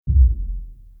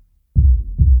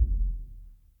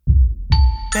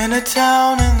In a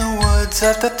town in the woods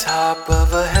at the top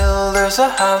of a hill, there's a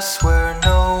house where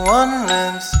no one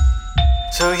lives.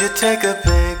 So you take a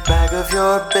big bag of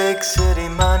your big city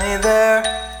money there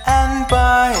and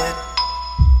buy it.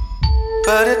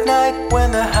 But at night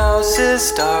when the house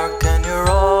is dark and you're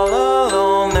all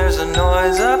alone, there's a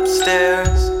noise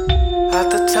upstairs at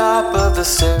the top of the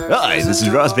stairs. Hi, this is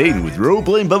Ross Payton with Role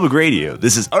Playing Public Radio.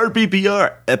 This is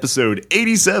RPPR, episode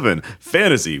 87,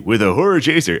 Fantasy with a Horror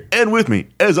Chaser. And with me,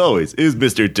 as always, is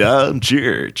Mr. Tom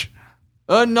Church.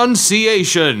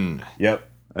 Annunciation. Yep.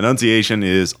 Annunciation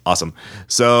is awesome.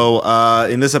 So,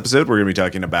 in this episode, we're going to be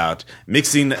talking about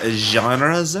mixing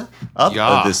genres up.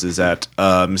 Yeah. This is at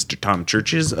Mr. Tom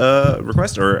Church's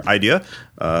request or idea.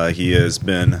 He has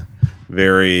been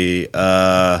very,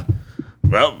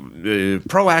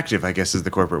 proactive, I guess is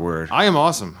the corporate word. I am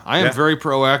awesome. I am very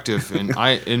proactive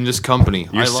in this company.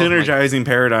 You're synergizing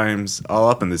paradigms all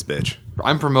up in this bitch.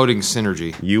 I'm promoting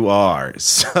synergy. You are.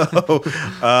 So,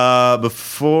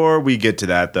 before we get to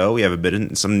that, though, we have a bit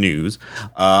of some news.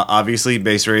 Obviously,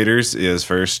 Base Raiders is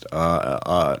first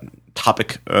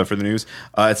topic for the news.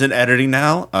 It's in editing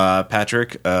now.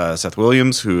 Patrick, Seth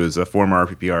Williams, who is a former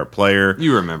RPPR player.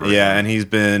 You remember. Yeah, and he's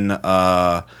been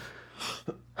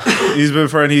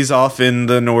he's off in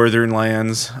the northern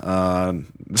lands.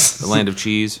 The land of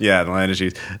cheese. Yeah, the land of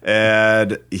cheese.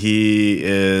 And he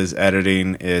is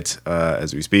editing it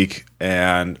as we speak.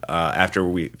 And after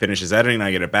we finish his editing,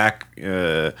 I get it back.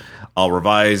 I'll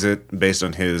revise it based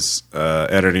on his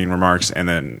editing remarks and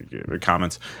then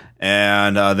comments.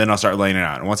 And then I'll start laying it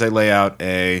out. And once I lay out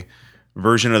a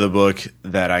version of the book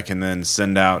that I can then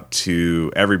send out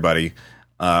to everybody,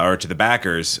 or to the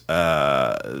backers,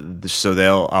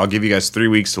 so I'll give you guys 3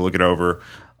 weeks to look it over,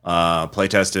 play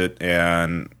test it,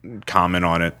 and comment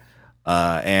on it.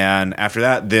 And after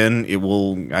that, then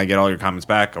I get all your comments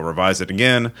back. I'll revise it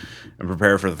again and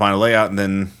prepare for the final layout, and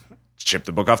then ship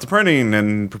the book off to printing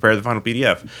and prepare the final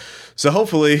PDF. So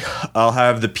hopefully I'll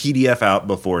have the PDF out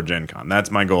before Gen Con. That's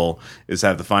my goal, is to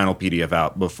have the final PDF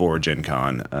out before Gen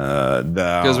Con.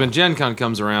 Because when Gen Con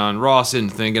comes around, Ross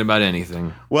isn't thinking about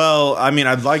anything. Well, I mean,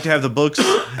 I'd like to have the books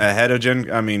ahead of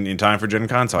in time for Gen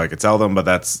Con so I could sell them, but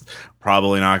that's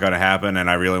probably not going to happen, and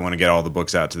I really want to get all the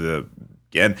books out to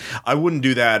and I wouldn't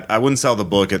do that. I wouldn't sell the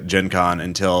book at Gen Con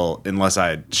unless I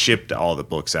had shipped all the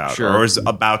books out, or was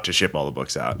about to ship all the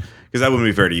books out, because that wouldn't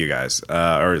be fair to you guys,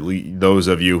 or at least those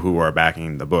of you who are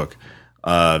backing the book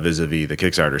vis-a-vis the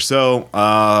Kickstarter. So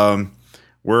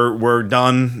we're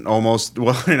done almost.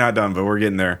 Well, we're not done, but we're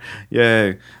getting there.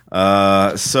 Yay!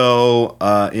 So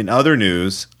in other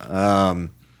news,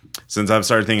 since I've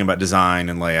started thinking about design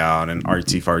and layout and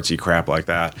artsy-fartsy crap like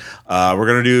that, we're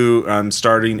going to do, I'm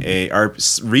starting a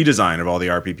redesign of all the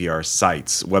RPPR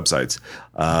websites.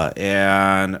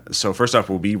 And so first off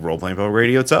will be Role Playing Public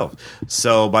Radio itself.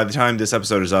 So by the time this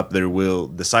episode is up,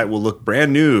 the site will look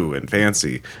brand new and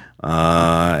fancy.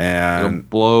 And it'll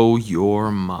blow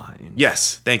your mind.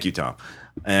 Yes. Thank you, Tom.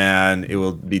 And it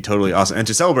will be totally awesome. And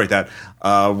to celebrate that,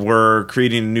 we're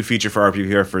creating a new feature for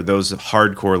RPPR for those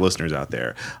hardcore listeners out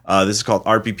there. This is called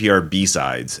RPPR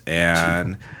B-Sides.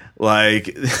 And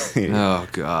oh,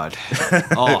 God.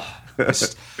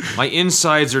 My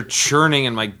insides are churning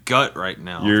in my gut right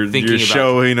now. Your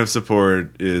showing of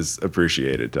support is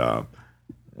appreciated, Tom.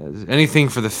 Anything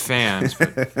for the fans.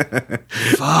 But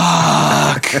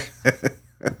fuck.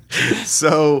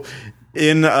 So...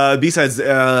 In B-Sides,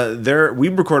 we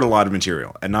record a lot of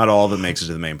material, and not all of it makes it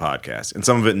to the main podcast, and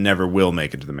some of it never will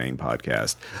make it to the main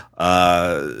podcast,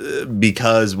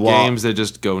 because games that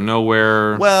just go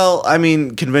nowhere. Well, I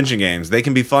mean, convention games, they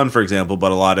can be fun, for example,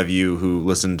 but a lot of you who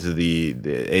listen to the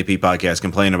AP podcast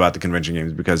complain about the convention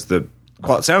games because the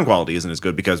sound quality isn't as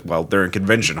good because, well, they're in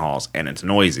convention halls and it's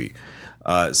noisy.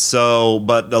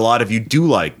 But a lot of you do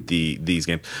like these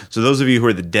games. So those of you who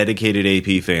are the dedicated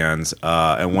AP fans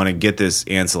and want to get this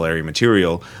ancillary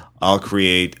material, I'll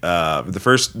create the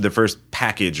first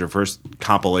package or first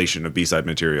compilation of B-side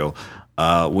material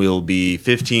will be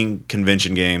 15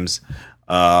 convention games,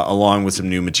 along with some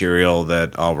new material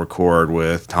that I'll record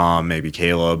with Tom, maybe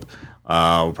Caleb.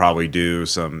 We'll probably do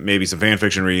some fan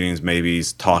fiction readings, maybe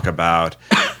talk about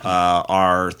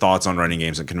our thoughts on running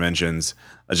games at conventions.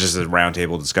 Just a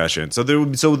roundtable discussion. So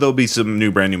there'll be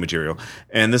some brand new material,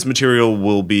 and this material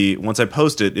will be, once I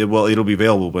post it, it'll be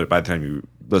available. But by the time you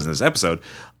listen to this episode,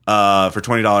 for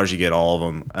 $20 you get all of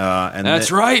them. And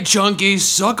that's right, junkies.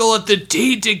 Suckle at the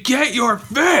teat to get your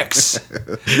fix.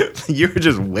 You're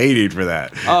just waiting for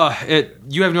that.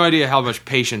 You have no idea how much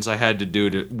patience I had to do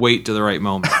to wait to the right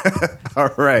moment. All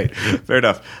right, fair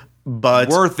enough. But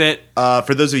worth it.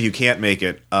 For those of you who can't make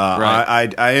it,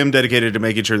 Right. I am dedicated to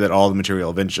making sure that all the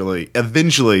material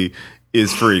eventually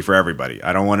is free for everybody.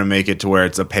 I don't want to make it to where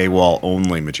it's a paywall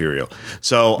only material.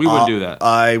 So We wouldn't do that.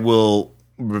 I will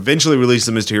eventually release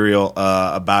the material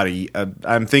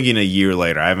I'm thinking a year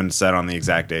later. I haven't set on the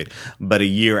exact date, but a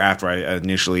year after I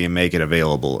initially make it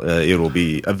available. It will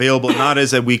be available not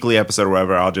as a weekly episode or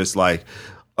whatever. I'll just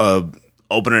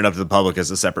open it up to the public as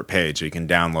a separate page so you can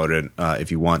download it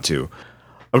if you want to.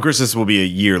 Of course, this will be a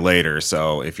year later,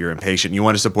 so if you're impatient and you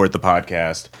want to support the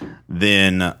podcast,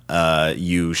 then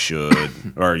you should,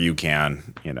 or you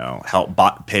can, help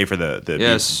pay for the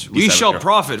Yes, we shall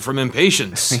profit from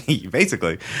impatience.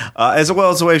 basically, as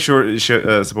well as a way of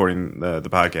supporting the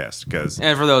podcast.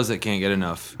 And for those that can't get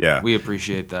enough, Yeah. we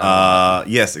appreciate that.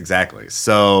 Yes, exactly.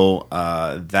 So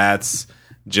that's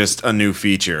just a new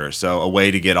feature. So a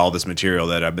way to get all this material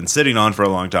that I've been sitting on for a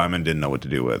long time and didn't know what to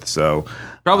do with. So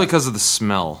Probably because of the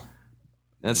smell.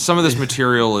 And some of this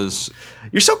material is.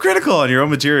 you're so critical on your own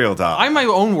material, Tom. I'm my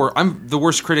own worst. I'm the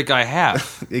worst critic I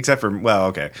have. Except for, well,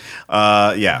 okay.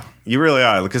 Yeah, you really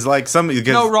are. Because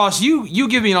No, Ross, you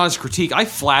give me an honest critique. I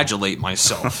flagellate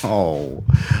myself. Oh.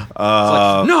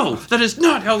 No, that is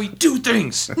not how we do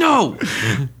things. No.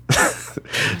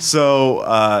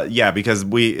 So, yeah, because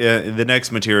the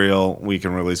next material we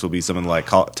can release will be something like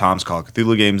Tom's Call of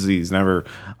Cthulhu games. He's never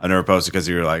posted because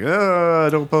you're like,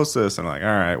 don't post this. And I'm like, all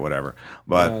right, whatever.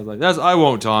 But I was like, I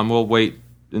won't, Tom. We'll wait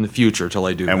in the future till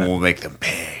I do and that. we'll make them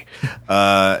pay.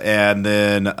 And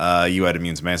then you had a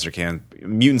Mutants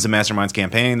and Masterminds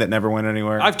campaign that never went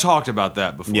anywhere. I've talked about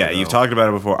that before. Yeah, though. you've talked about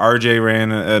it before. RJ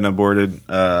ran an aborted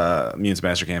Mutants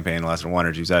Master campaign, lasted 1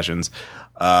 or 2 sessions.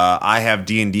 I have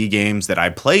D&D games that I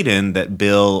played in that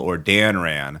Bill or Dan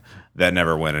ran that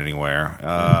never went anywhere.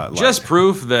 Just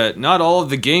proof that not all of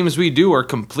the games we do are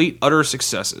complete, utter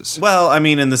successes. Well, I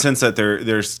mean, in the sense that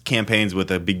there's campaigns with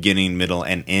a beginning, middle,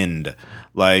 and end.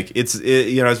 Like it's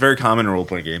very common in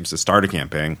role-playing games to start a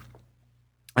campaign,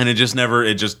 and it just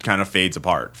kind of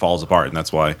falls apart, and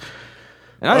that's why.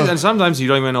 And sometimes you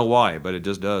don't even know why, but it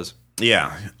just does.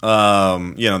 Yeah,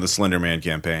 the Slender Man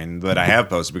campaign that I have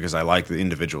posted because I like the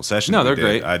individual sessions. No, they're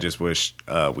great. I just wish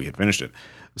we had finished it.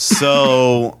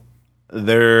 So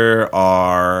there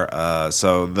are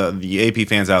the AP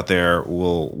fans out there.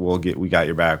 We got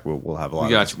your back. We'll have a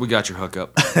lot. We got your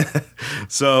hookup.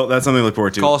 So that's something to look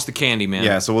forward to. Call us the Candy Man.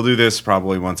 Yeah, so we'll do this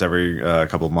probably once every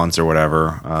couple of months or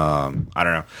whatever. I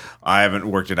don't know. I haven't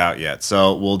worked it out yet,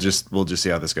 so we'll just see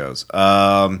how this goes.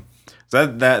 So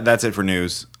that's it for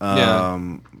news.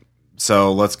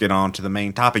 So let's get on to the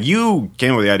main topic. You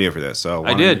came up with the idea for this, so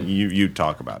I did. You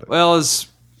talk about it. Well, is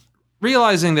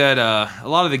realizing that a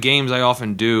lot of the games I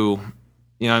often do,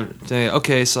 say,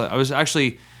 okay, so I was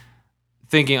actually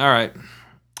thinking, all right,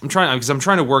 I'm trying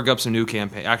to work up some new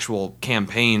actual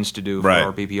campaigns to do for Right.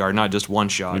 our PPR, not just one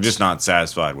shot. I'm just not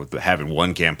satisfied with having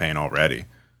one campaign already.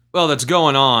 Well, that's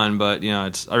going on, but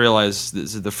I realize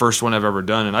this is the first one I've ever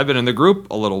done, and I've been in the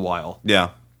group a little while. Yeah.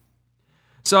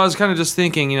 So I was kind of just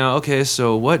thinking, okay,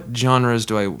 so what genres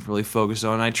do I really focus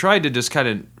on? I tried to just kind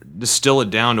of distill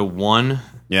it down to one,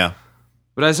 Yeah.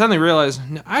 but I suddenly realized,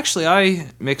 no, actually,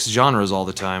 I mix genres all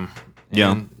the time. And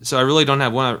Yeah. So I really don't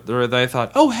have one that I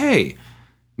thought, oh, hey,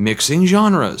 mixing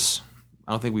genres.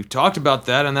 I don't think we've talked about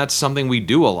that, and that's something we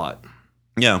do a lot.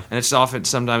 Yeah. And it's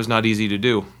sometimes not easy to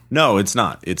do. No, it's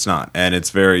not. It's not, and it's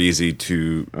very easy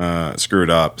to screw it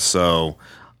up. So,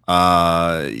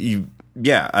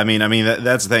 yeah. I mean,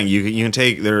 that's the thing. You can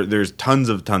take there's tons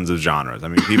of genres. I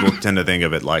mean, people tend to think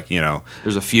of it like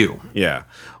There's a few. yeah,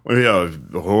 well,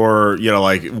 horror.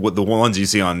 Like the ones you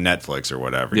see on Netflix or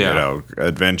whatever. Yeah.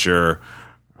 Adventure,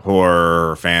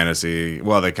 horror, fantasy.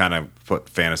 Well, they kind of put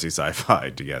fantasy sci-fi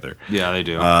together. Yeah, they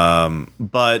do.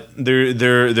 But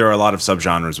there are a lot of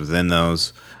subgenres within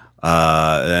those.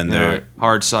 And there,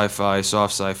 hard sci-fi,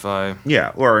 soft sci-fi.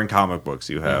 yeah, or in comic books,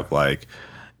 you have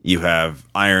you have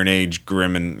Iron Age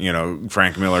grim and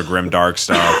Frank Miller grim dark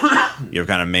stuff. You have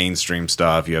kind of mainstream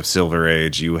stuff. You have Silver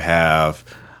Age. You have,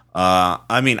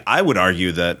 I would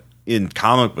argue that in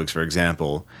comic books, for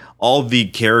example, all the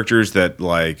characters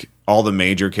all the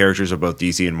major characters of both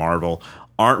DC and Marvel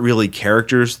aren't really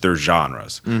characters, they're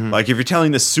genres. Like if you're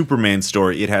telling the Superman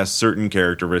story, it has certain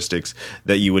characteristics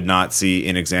that you would not see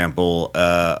in example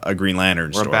a Green Lantern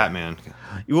Or story. a Batman.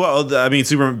 Well, I mean,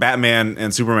 Batman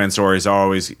and Superman stories are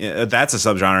always that's a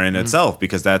subgenre in itself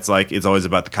because that's it's always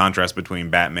about the contrast between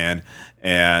Batman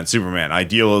and Superman,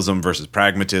 idealism versus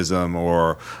pragmatism,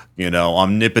 or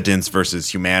omnipotence versus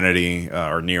humanity,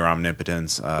 or near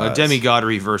omnipotence,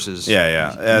 demigodry versus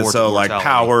so like mortality.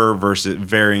 Power versus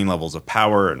varying levels of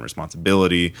power and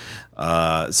responsibility.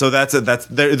 So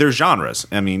there's genres.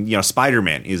 I mean,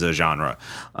 Spider-Man is a genre.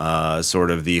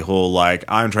 Sort of the whole like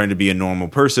I'm trying to be a normal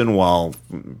person while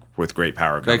with great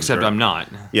power comes except I'm not.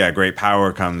 Yeah, great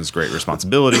power comes great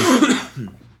responsibility.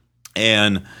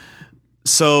 And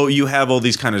so you have all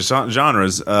these kind of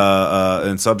genres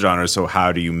and subgenres. So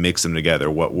how do you mix them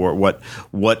together?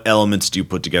 What elements do you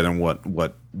put together, and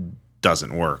what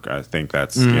doesn't work? I think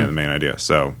that's the main idea.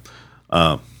 So,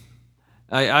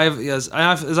 as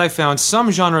I found,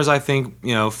 some genres I think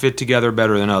fit together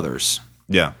better than others.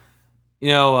 Yeah,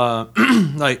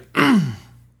 like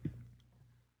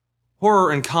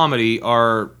horror and comedy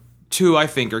are two I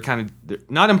think are kind of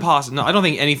not impossible. No, I don't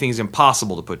think anything's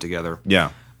impossible to put together.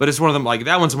 Yeah. But it's one of them. Like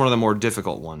that one's one of the more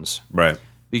difficult ones, right?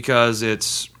 Because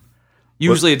it's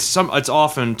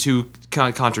often two kind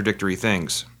of contradictory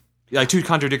things, like two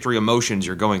contradictory emotions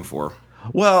you're going for.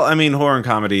 Well, I mean, horror and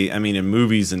comedy. I mean, in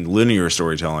movies and linear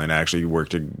storytelling, actually work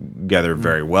together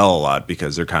very well a lot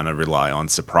because they kind of rely on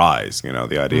surprise.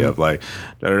 The idea of like,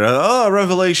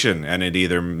 revelation, and it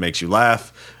either makes you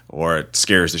laugh or it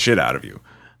scares the shit out of you.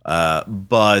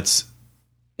 But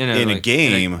in a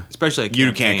game, especially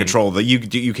you can't control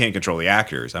you can't control the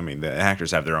actors. I mean, the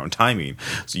actors have their own timing,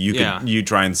 so you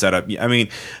try and set up. I mean,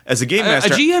 as a game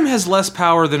master, a GM has less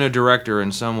power than a director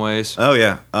in some ways. Oh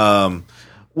yeah.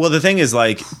 Well, the thing is,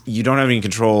 like, you don't have any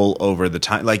control over the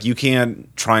time. Like, you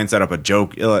can't try and set up a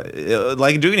joke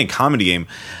like doing a comedy game.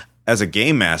 As a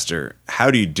game master,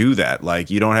 how do you do that? Like,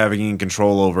 you don't have any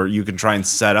control over. You can try and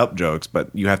set up jokes, but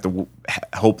you have to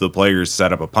hope the players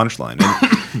set up a punchline.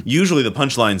 And usually, the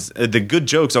punchlines, the good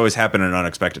jokes, always happen in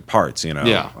unexpected parts. Of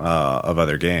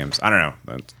other games. I don't know.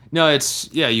 No,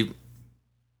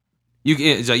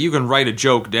 you can write a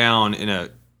joke down in a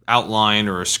outline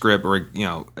or a script or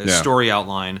a story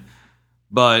outline,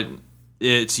 but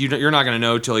you're not going to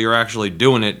know till you're actually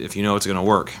doing it if you know it's going to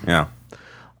work. Yeah.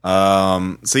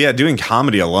 So yeah, doing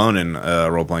comedy alone in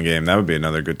a role-playing game, that would be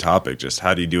another good topic. Just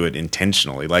how do you do it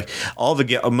intentionally? Like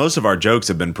most of our jokes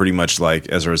have been pretty much like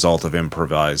as a result of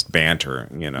improvised banter,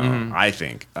 I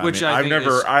think. I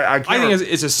think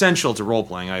is essential to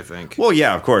role-playing, I think. Well,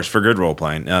 yeah, of course, for good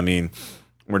role-playing. I mean,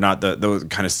 we're not those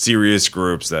kind of serious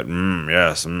groups that,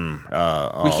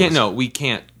 we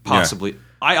can't possibly. Yeah.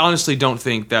 I honestly don't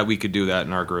think that we could do that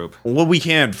in our group. Well, we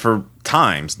can for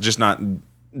times, just not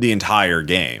the entire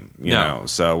game, you know.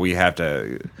 So we have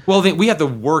to. Well, we have to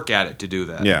work at it to do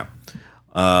that. Yeah.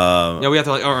 We have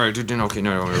to all right. Okay,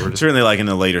 no. We're just... Certainly, like in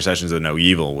the later sessions of No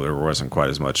Evil, there wasn't quite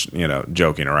as much,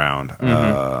 joking around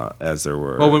as there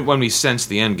were. Well, when we sensed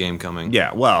the end game coming.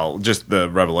 Yeah. Well, just the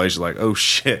revelation, like, oh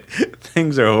shit,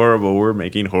 things are horrible. We're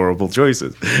making horrible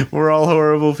choices. We're all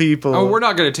horrible people. Oh, we're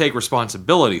not going to take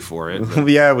responsibility for it.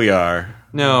 Yeah, we are.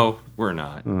 No, we're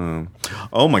not.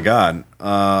 Oh my god,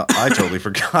 I totally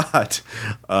forgot.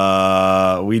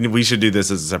 We should do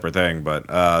this as a separate thing, but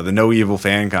the No Evil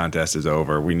fan contest is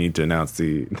over. We need to announce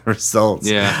the results.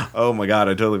 Yeah. Oh my god,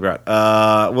 I totally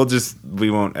forgot. We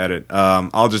won't edit.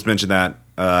 I'll just mention that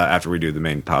after we do the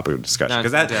main topic of discussion,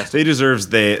 because that they deserves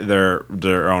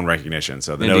their own recognition.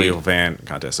 So the No Evil fan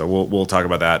contest. So we'll talk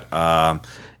about that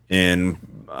in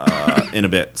a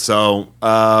bit. So.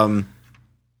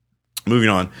 Moving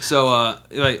on. So,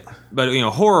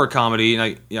 horror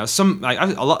comedy, some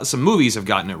movies have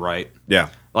gotten it right. Yeah.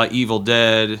 Like Evil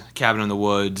Dead, Cabin in the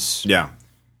Woods. Yeah.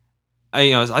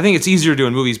 I think it's easier to do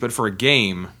in movies, but for a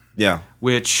game,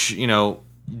 which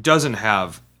doesn't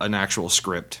have an actual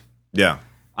script. Yeah.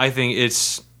 I think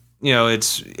it's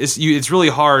really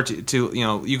hard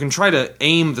to you can try to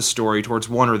aim the story towards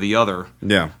one or the other.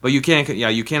 Yeah. But you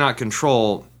cannot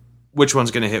control which one's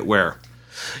going to hit where.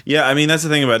 Yeah, I mean, that's the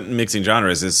thing about mixing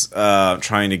genres is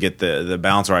trying to get the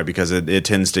balance right, because it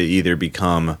tends to either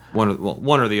become one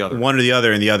or the other. One or the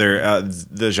other, and the other,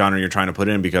 the genre you're trying to put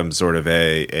in becomes sort of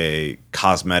a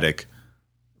cosmetic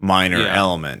minor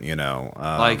element,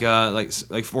 like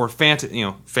for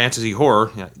fantasy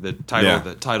horror, the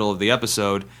title of the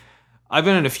episode. I've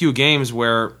been in a few games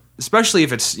where, especially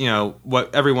if it's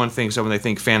what everyone thinks of when they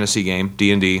think fantasy game,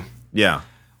 D&D. Yeah.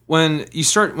 When the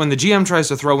GM tries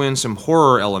to throw in some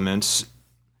horror elements,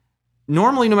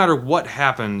 normally no matter what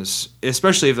happens,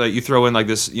 especially if you throw in like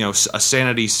this, a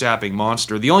sanity sapping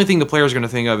monster, the only thing the player's going to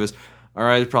think of is, all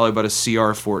right, it's probably about a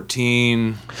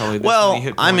CR-14. Probably this many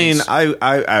hit points. I mean,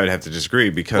 I would have to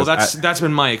disagree, because that's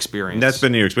been my experience. That's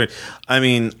been your experience. I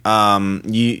mean,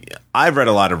 I've read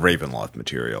a lot of Ravenloft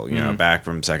material, back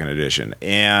from 2nd edition,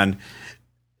 and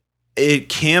It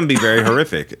can be very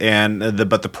horrific, and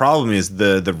but the problem is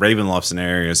the Ravenloft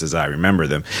scenarios, as I remember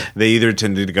them, they either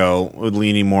tended to go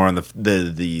leaning more on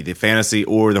the fantasy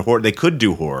or the horror. They could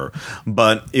do horror,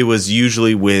 but it was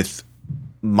usually with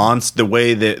the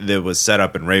way that was set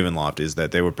up in Ravenloft is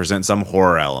that they would present some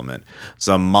horror element,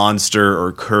 some monster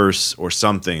or curse or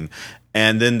something,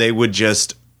 and then they would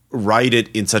just write it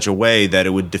in such a way that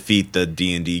it would defeat the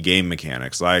D&D game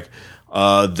mechanics, like.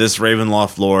 This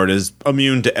Ravenloft Lord is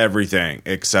immune to everything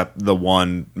except the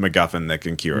one MacGuffin that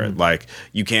can cure it. Like,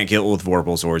 you can't kill it with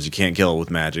Vorpal swords, you can't kill it with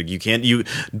magic, you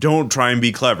don't try and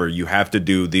be clever. You have to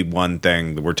do the one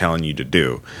thing that we're telling you to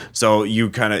do. So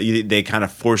they kind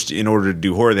of forced, in order to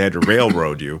do horror, they had to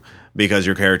railroad you because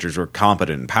your characters were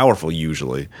competent and powerful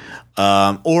usually.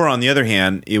 Or on the other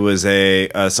hand, it was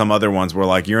some other ones were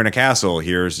like, you're in a castle,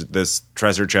 here's this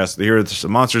treasure chest, here's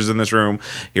some monsters in this room,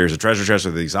 here's a treasure chest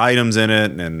with these items in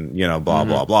it, and blah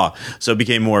blah blah. So it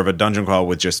became more of a dungeon crawl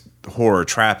with just horror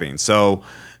trapping. So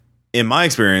in my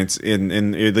experience,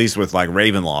 in at least with like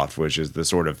Ravenloft, which is the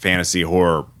sort of fantasy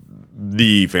horror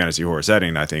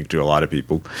setting, I think, to a lot of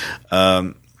people,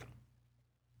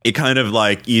 it kind of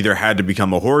like either had to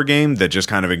become a horror game that just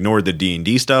kind of ignored the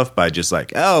D&D stuff by just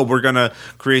like, oh, we're going to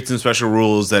create some special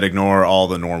rules that ignore all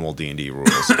the normal D&D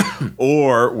rules.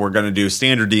 Or we're going to do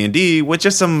standard D&D with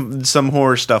just some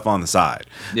horror stuff on the side.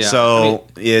 Yeah, so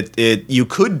you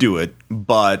could do it,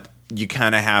 but you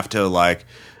kind of have to like,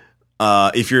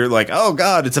 if you're like, oh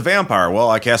god, it's a vampire,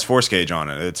 well, I cast Force Cage on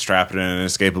it. It's trapped in an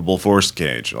escapable Force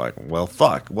Cage. Like, well,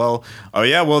 fuck. Well, oh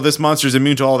yeah, well, this monster's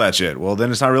immune to all that shit. Well, then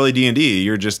it's not really D&D.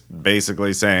 You're just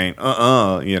basically saying,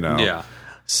 Yeah.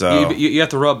 So you have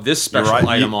to rub this special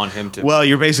item on him too. Well,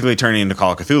 you're basically turning into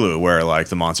Call of Cthulhu, where like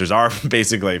the monsters are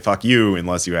basically fuck you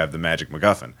unless you have the magic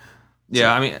MacGuffin.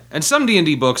 Yeah, I mean, and some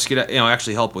D&D books could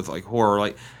actually help with like horror.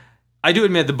 Like, I do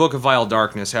admit the Book of Vile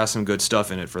Darkness has some good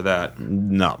stuff in it for that.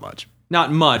 Not much.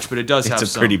 Not much, but it does have some.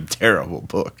 It's a pretty terrible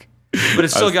book. But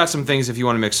it's still got some things if you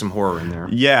want to mix some horror in there.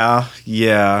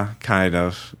 Yeah, kind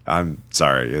of. I'm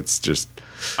sorry, it's just...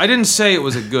 I didn't say it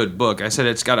was a good book. I said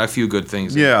it's got a few good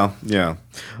things in it. Yeah.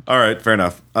 All right, fair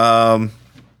enough. But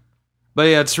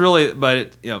yeah, it's really...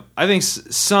 But, I think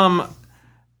some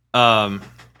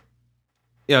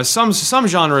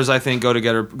genres I think go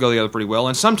together pretty well,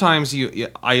 and sometimes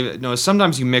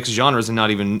sometimes you mix genres and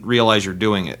not even realize you're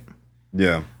doing it.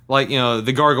 Yeah. Like,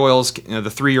 the Gargoyles, the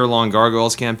 3-year-long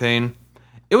Gargoyles campaign,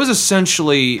 it was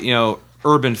essentially,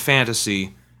 urban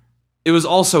fantasy. It was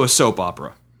also a soap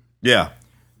opera. Yeah.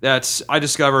 I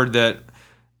discovered that,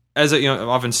 as I've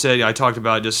often said, I talked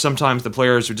about just sometimes the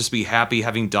players would just be happy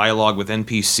having dialogue with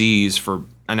NPCs for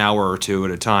an hour or two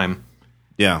at a time.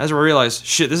 Yeah. As I realized,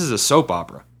 shit, this is a soap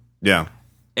opera. Yeah.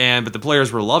 But the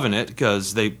players were loving it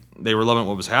because they were loving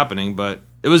what was happening, but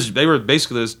they were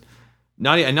basically just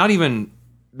not even...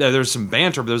 There's some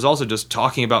banter, but there's also just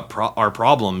talking about our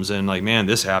problems and like, man,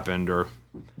 this happened, or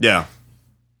yeah.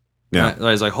 I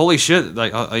was like, holy shit,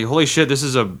 this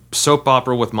is a soap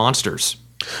opera with monsters.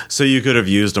 So you could have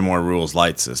used a more rules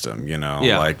light system,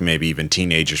 Yeah. like maybe even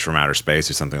Teenagers from Outer Space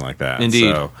or something like that.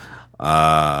 Indeed. So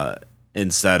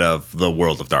instead of the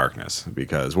World of Darkness,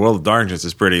 because World of Darkness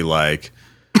is pretty like.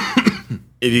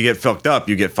 If you get fucked up,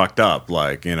 you get fucked up.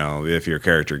 Like, if your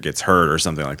character gets hurt or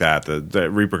something like that, the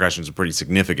repercussions are pretty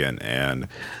significant and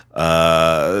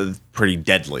pretty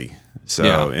deadly.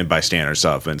 So, and by standard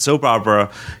stuff. And soap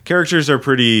opera characters are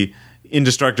pretty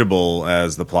indestructible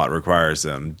as the plot requires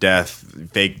them. Death,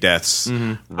 fake deaths,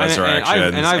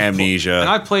 resurrections, amnesia. And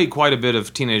I've played quite a bit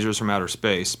of Teenagers from Outer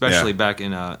Space, especially back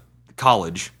in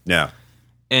college. Yeah.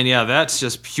 And that's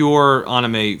just pure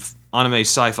anime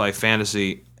sci-fi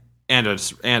fantasy. And a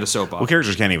soap opera. Well,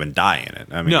 characters can't even die in it.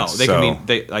 I mean, no,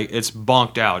 it's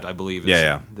bonked out, I believe.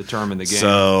 Is the term in the game.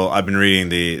 So I've been reading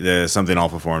the Something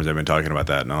Awful forums. They've been talking about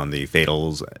that on the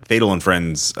Fatal and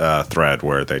Friends thread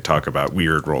where they talk about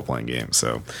weird role playing games.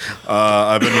 So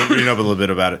I've been reading up a little bit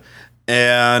about it,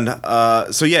 and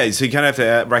so you kind of have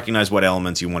to recognize what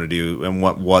elements you want to do and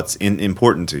what's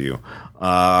important to you.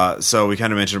 So we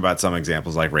kind of mentioned about some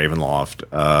examples like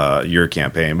Ravenloft, your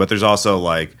campaign, but there's also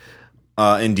like.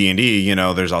 In D&D,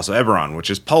 there's also Eberron, which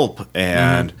is pulp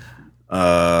and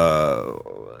pulp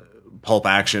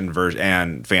action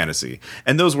and fantasy.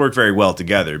 And those work very well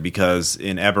together because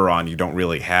in Eberron, you don't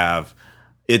really have...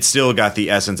 It's still got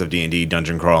the essence of D&D,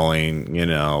 dungeon crawling,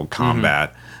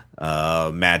 combat,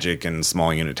 magic and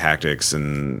small unit tactics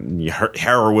and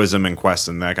heroism and quests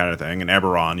and that kind of thing. In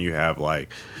Eberron, you have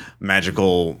like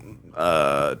magical...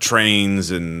 trains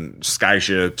and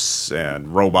skyships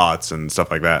and robots and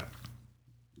stuff like that.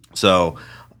 So,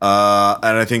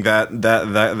 and I think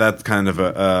that's kind of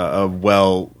a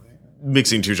well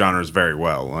mixing two genres very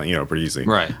well, pretty easily.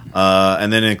 Right.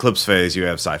 And then in Eclipse Phase, you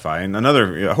have sci-fi and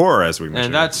another horror, as we mentioned.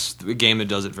 And that's the game that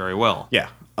does it very well. Yeah.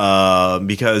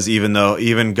 Because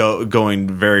going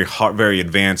very hard, very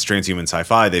advanced transhuman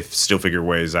sci-fi, they still figure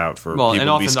ways out for people and to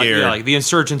often be scared. like the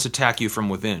insurgents attack you from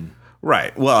within.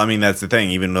 Right. Well, I mean, that's the thing.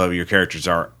 Even though your characters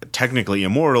are technically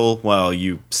immortal, well,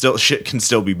 shit can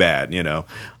still be bad.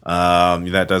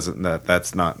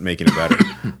 That's not making it better.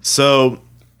 So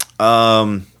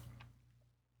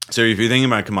if you're thinking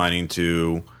about combining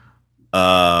two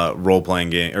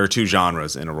role-playing game or two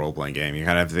genres in a role-playing game, you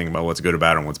kind of have to think about what's good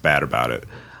about it and what's bad about it.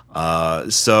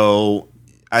 So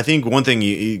I think one thing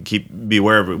you be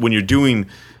aware of when you're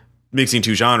mixing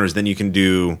two genres, then you can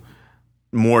do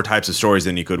more types of stories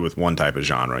than you could with one type of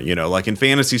genre. Like in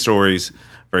fantasy stories,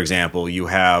 for example, you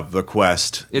have the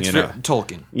quest. It's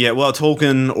Tolkien. Yeah, well,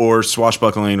 Tolkien or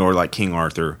swashbuckling or like King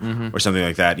Arthur or something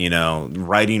like that.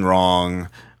 Writing wrong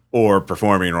or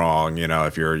performing wrong.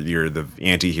 If you're the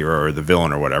anti-hero or the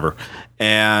villain or whatever.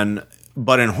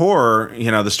 But in horror,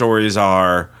 the stories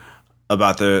are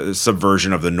about the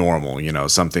subversion of the normal,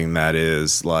 something that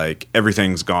is like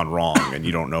everything's gone wrong and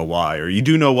you don't know why, or you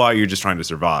do know why, you're just trying to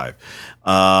survive.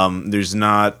 There's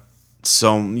not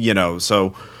so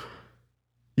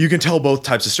you can tell both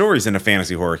types of stories in a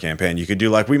fantasy horror campaign. You could do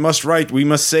like, we must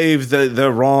save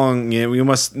the wrong, we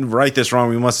must right this wrong,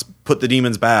 we must put the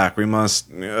demons back, we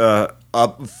must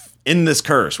end this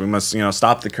curse, we must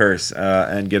stop the curse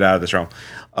and get out of this realm.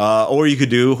 Or you could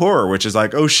do horror, which is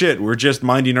like, oh shit, we're just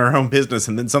minding our own business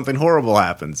and then something horrible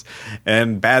happens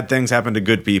and bad things happen to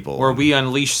good people. Or we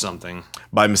unleash something.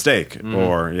 By mistake.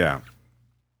 Or, yeah.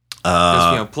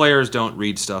 Because, players don't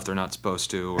read stuff they're not supposed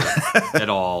to or at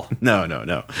all.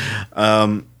 No.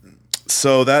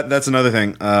 So that's another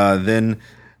thing.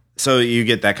 So you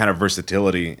get that kind of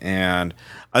versatility, and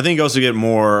I think you also get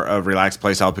more of relaxed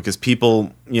playstyle because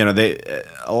people, a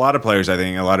lot of players, I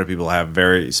think a lot of people have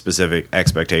very specific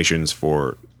expectations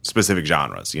for specific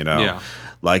genres, Yeah.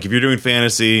 Like if you're doing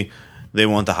fantasy, they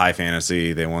want the high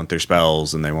fantasy, they want their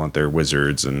spells and they want their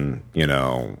wizards and,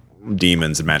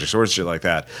 demons and magic swords, shit like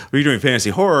that. If you're doing fantasy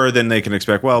horror, then they can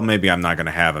expect, well, maybe I'm not going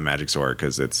to have a magic sword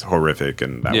because it's horrific,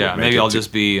 and that would make maybe it I'll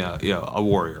just be a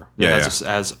warrior.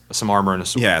 Has some armor and a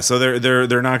sword. Yeah, so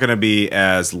they're not going to be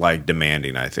as like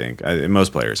demanding. I think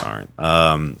most players aren't.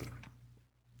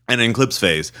 And in Eclipse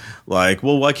Phase, like,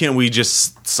 well, why can't we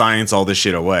just science all this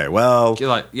shit away? Well,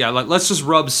 let's just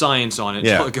rub science on it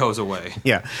until it goes away.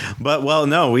 Yeah, but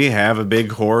no, we have a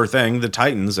big horror thing, the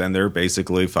Titans, and they're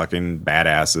basically fucking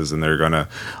badasses, and they're gonna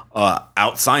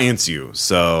out-science you.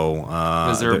 So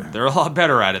because they're a lot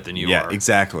better at it than you are. Yeah,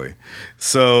 exactly.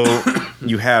 So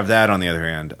you have that on the other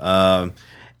hand. And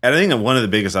I think that one of the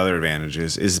biggest other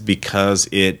advantages is because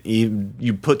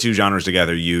you put two genres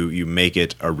together, you make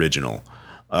it original.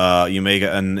 You make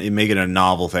it a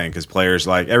novel thing because players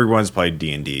everyone's played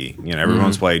D&D.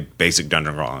 Everyone's played basic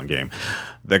dungeon crawling game.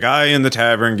 The guy in the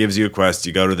tavern gives you a quest.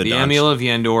 You go to the dungeon. Amul of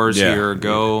Yendor's here.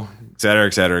 Go, et cetera,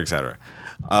 et cetera, et cetera.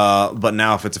 But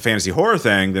now if it's a fantasy horror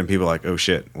thing, then people are like, oh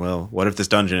shit, well, what if this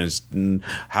dungeon is,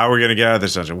 how are we going to get out of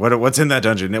this dungeon? What's in that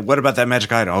dungeon? What about that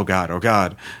magic item? Oh god.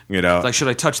 Like, should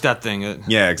I touch that thing?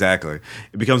 Yeah, exactly.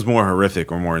 It becomes more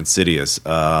horrific or more insidious.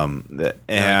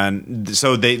 And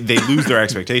so they lose their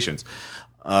expectations.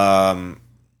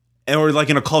 Or like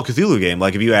in a Call of Cthulhu game,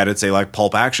 like if you added, say, like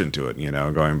pulp action to it,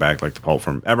 going back like the pulp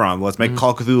from Eberron, let's make Call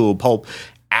of Cthulhu pulp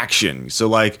action. So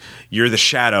like you're the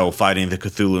shadow fighting the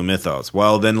Cthulhu mythos.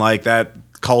 Well, then like that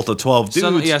cult of 12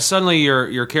 dudes. Suddenly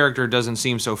your character doesn't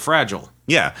seem so fragile.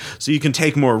 Yeah, so you can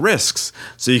take more risks,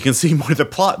 so you can see more of the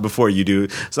plot before you do.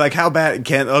 So like, how bad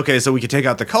so we can take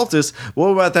out the cultists. What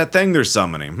about that thing they're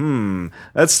summoning?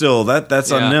 That's still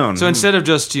that's unknown. So instead of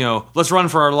just let's run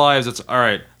for our lives, it's all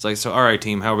right. It's like, so all right,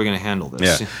 team, how are we going to handle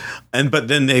this? Yeah, but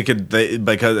then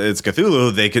because it's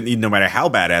Cthulhu, they could, no matter how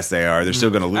badass they are, they're still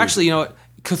going to lose. Actually,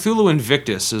 Cthulhu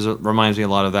Invictus reminds me a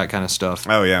lot of that kind of stuff.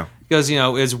 Oh yeah, because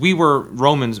as we were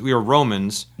Romans.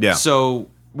 Yeah, so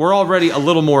we're already a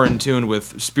little more in tune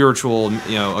with spiritual,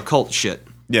 occult shit.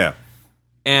 Yeah.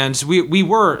 And so we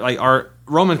were, like, our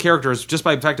Roman characters, just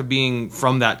by the fact of being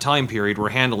from that time period, were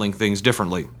handling things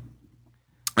differently.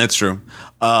 That's true.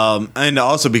 And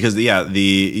also because,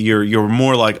 you're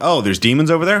more like, oh, there's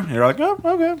demons over there? And you're like, oh,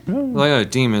 okay.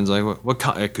 Like, demons, like, what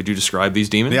could you describe these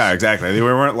demons? Yeah, exactly. They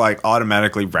weren't, like,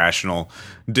 automatically rational,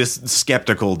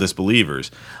 skeptical disbelievers,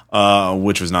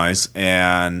 which was nice.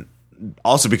 And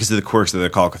also because of the quirks of the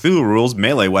Call of Cthulhu rules,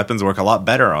 melee weapons work a lot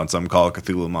better on some Call of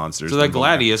Cthulhu monsters. So that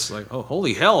Gladius, like, oh,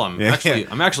 holy hell, I'm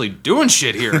actually doing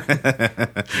shit here.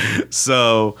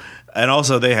 So And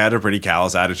also, they had a pretty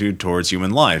callous attitude towards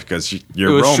human life because you're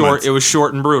It was Romans. short. It was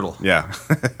short and brutal. Yeah.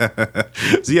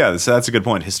 So that's a good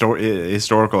point.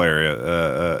 Historical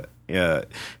area.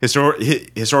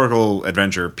 Historical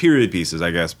adventure period pieces,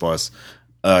 I guess, plus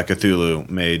Cthulhu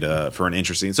made for an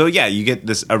interesting. So yeah, you get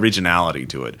this originality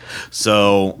to it.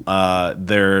 So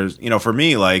there's, for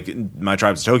me, like my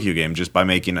Tribes of Tokyo game, just by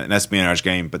making an espionage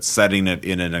game but setting it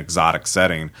in an exotic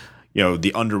setting,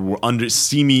 the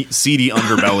seedy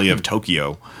underbelly of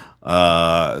Tokyo.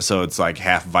 So it's like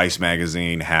half Vice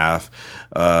magazine, half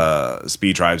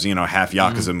Speed Tribes, half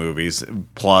Yakuza movies,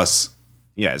 plus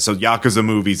so Yakuza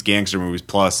movies, gangster movies,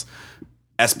 plus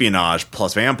espionage,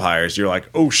 plus vampires. You're like,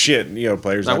 oh shit,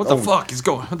 players Like, what the fuck is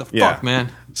going? What the fuck,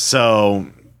 man? So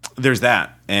there's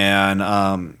that, and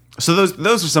so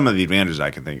those are some of the advantages I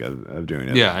can think of doing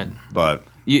it. Yeah, but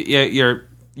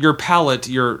your palette,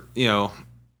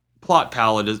 plot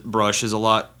palette brush is a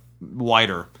lot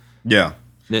wider. Yeah.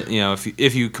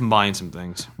 If you combine some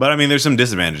things. But I mean, there's some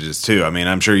disadvantages too. I mean,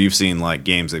 I'm sure you've seen like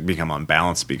games that become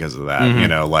unbalanced because of that.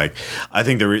 Like I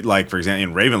think for example,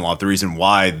 in Ravenloft, the reason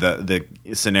why the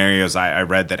scenarios I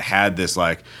read that had this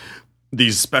like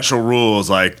these special rules,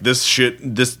 like this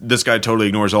guy totally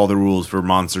ignores all the rules for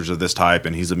monsters of this type,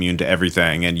 and he's immune to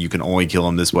everything, and you can only kill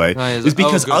him this way, is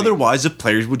because otherwise the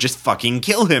players would just fucking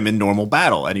kill him in normal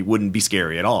battle, and he wouldn't be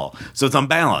scary at all. So it's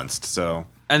unbalanced. So.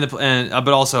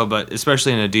 But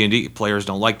especially in a D&D, players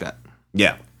don't like that.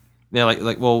 Yeah. Yeah,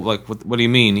 what do you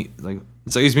mean? Like,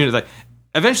 it's like he's immune to like.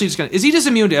 Eventually, is he just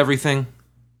immune to everything?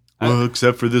 Well,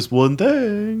 except for this one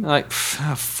thing. Like,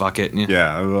 fuck it.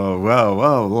 Yeah.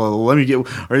 Well, let me get.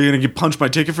 Are you gonna punch my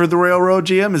ticket for the railroad,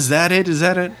 GM? Is that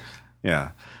it?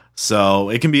 Yeah. So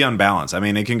it can be unbalanced. I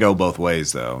mean, it can go both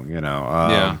ways, though.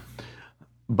 Yeah.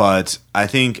 But I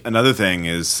think another thing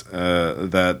is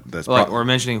that's we're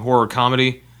mentioning horror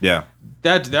comedy. Yeah,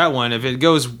 that one, if it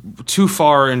goes too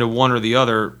far into one or the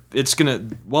other,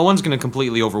 one's gonna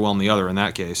completely overwhelm the other in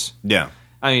that case. Yeah,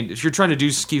 I mean, if you're trying to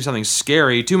keep something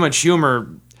scary, too much humor,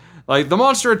 like the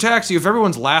monster attacks you, if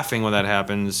everyone's laughing when that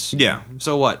happens, yeah,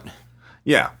 so what?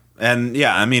 Yeah. And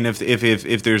yeah, I mean,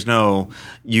 if there's no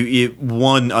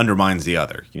one undermines the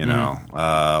other,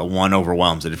 one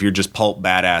overwhelms it. If you're just pulp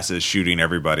badasses shooting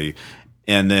everybody,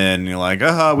 and then you're like,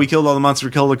 we killed all the monsters,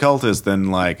 we killed the cultists, then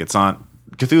like it's not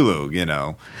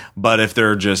Cthulhu, But if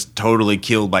they're just totally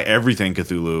killed by everything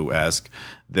Cthulhu-esque,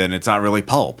 then it's not really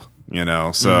pulp,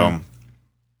 So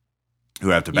who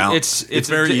have to balance? It's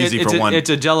very easy for one. It's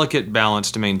a delicate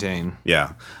balance to maintain.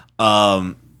 Yeah,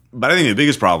 but I think the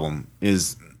biggest problem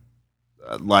is.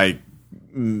 Like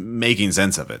making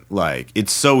sense of it. Like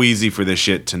it's so easy for this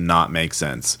shit to not make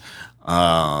sense.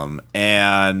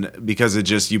 And because it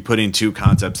just you put in two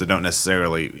concepts that don't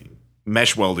necessarily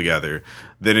mesh well together,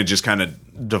 then it just kind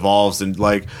of devolves and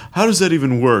like, how does that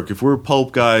even work? If we're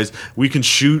pulp guys, we can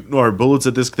shoot our bullets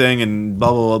at this thing and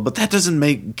blah blah blah, but that doesn't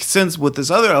make sense with this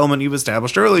other element you've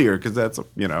established earlier, because that's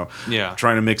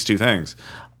trying to mix two things.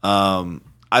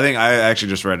 I think I actually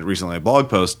just read recently a blog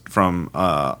post from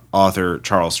author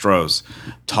Charles Stross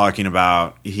talking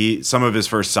about some of his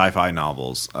first sci-fi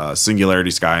novels,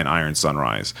 Singularity Sky and Iron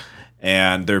Sunrise.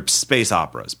 And they're space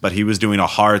operas, but he was doing a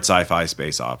hard sci-fi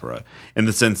space opera in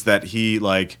the sense that he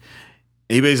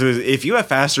basically, if you have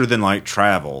faster than light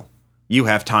travel, you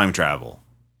have time travel.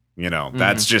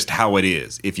 That's just how it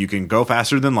is. If you can go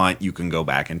faster than light, you can go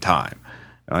back in time.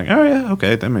 I'm like, oh yeah,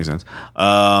 okay, that makes sense.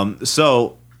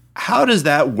 So how does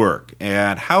that work?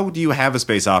 And how do you have a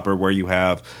space opera where you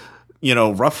have,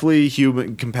 roughly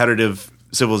human competitive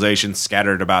civilizations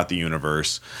scattered about the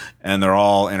universe, and they're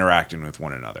all interacting with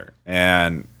one another?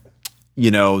 And,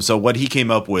 so what he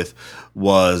came up with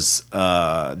was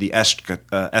the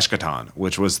Eschaton,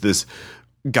 which was this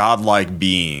godlike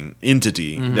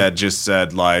entity that just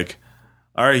said, like,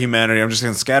 all right, humanity, I'm just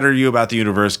going to scatter you about the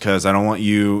universe because I don't want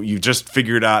you've just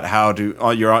figured out how to,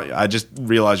 I just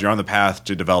realized you're on the path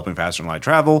to developing faster than light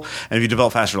travel. And if you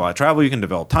develop faster than light travel, you can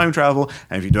develop time travel.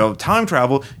 And if you develop time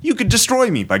travel, you could destroy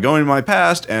me by going to my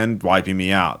past and wiping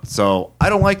me out. So I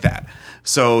don't like that.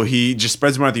 So he just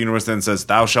spreads around the universe and says,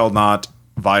 thou shalt not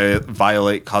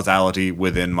violate causality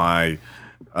within my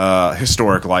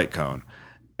historic light cone.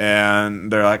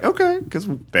 And they're like, okay, because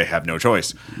they have no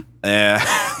choice.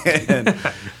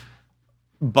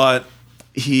 But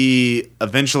he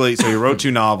eventually, so he wrote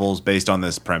 2 novels based on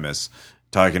this premise,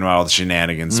 talking about all the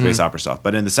shenanigans, space opera stuff.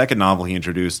 But in the second novel, he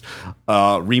introduced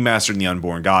Remastered the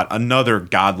Unborn God, another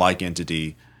godlike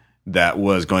entity that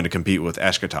was going to compete with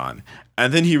Eschaton.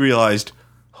 And then he realized,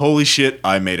 holy shit,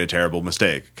 I made a terrible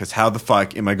mistake. Because how the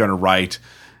fuck am I going to write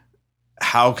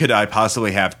how could I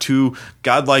possibly have two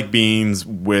godlike beings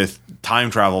with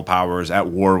time travel powers at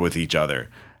war with each other?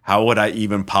 How would I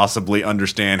even possibly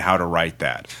understand how to write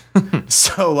that?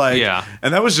 So, like, Yeah.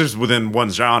 and that was just within one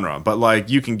genre, but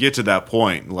like, you can get to that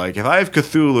point. Like, if I have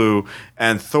Cthulhu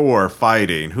and Thor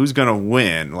fighting, who's gonna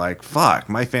win? Like, fuck,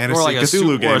 my fantasy Or like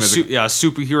Cthulhu game is a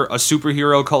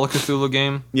superhero Call of Cthulhu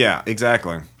game. yeah,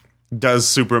 exactly. Does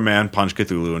Superman punch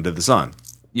Cthulhu into the sun?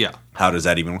 Yeah. How does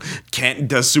that even?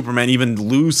 Does Superman even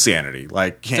lose sanity?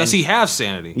 Like, Does he have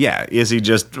sanity? Yeah, is he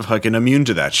just fucking immune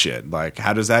to that shit? Like,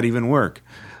 how does that even work?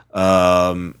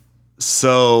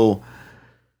 So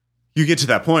you get to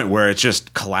that point where it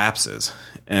just collapses,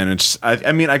 and it's.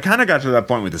 I mean, I kind of got to that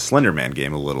point with the Slender Man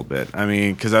game a little bit. I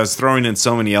mean, because I was throwing in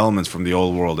so many elements from the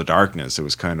old World of Darkness, it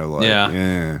was kind of like,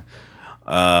 yeah.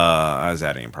 I was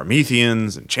adding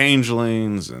Prometheans and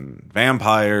changelings and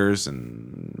vampires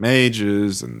and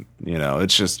mages, and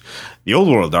it's just the old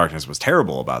World of Darkness was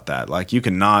terrible about that. Like, you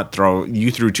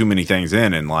threw too many things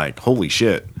in, and like, holy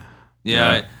shit.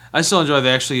 Yeah. I still enjoy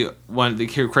they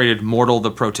created Mortal the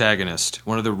protagonist,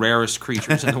 one of the rarest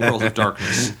creatures in the World of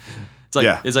Darkness. It's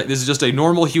like this is just a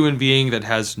normal human being that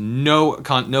has no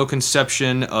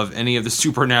conception of any of the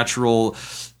supernatural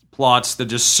plots that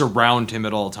just surround him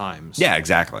at all times. Yeah,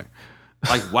 exactly.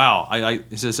 Like, wow.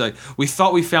 It's just like, we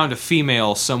thought we found a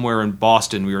female somewhere in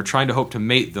Boston. We were trying to hope to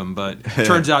mate them, but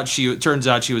turns out she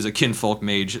was a kinfolk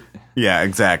mage. Yeah,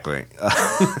 exactly.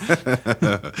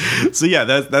 So yeah,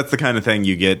 that's the kind of thing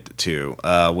you get to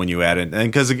when you add in,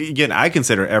 and because again, I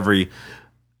consider every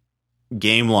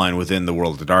game line within the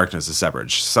World of Darkness a separate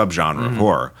subgenre of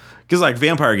horror. Because like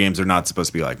vampire games are not supposed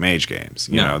to be like mage games,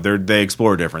 you know. They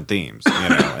explore different themes,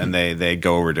 and they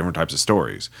go over different types of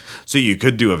stories. So you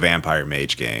could do a vampire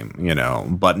mage game,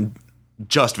 but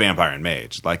just vampire and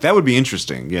mage, like that would be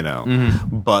interesting,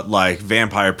 But like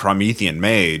vampire Promethean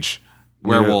mage,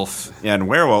 Werewolf, and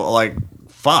werewolf, like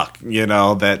fuck,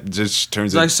 that just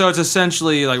turns like, so it's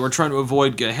essentially like we're trying to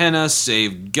avoid Gehenna,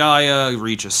 save Gaia,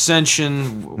 reach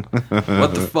Ascension.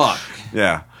 What the fuck?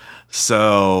 Yeah.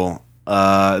 So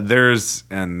there's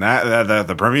that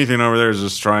the Promethean over there is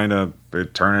just trying to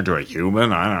turn into a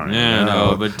human. I don't know. Yeah,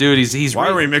 no, but dude, he's why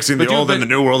are we mixing the old and the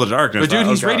new World of Darkness? But dude,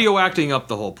 he's radioacting up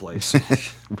the whole place.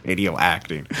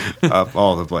 Radioacting up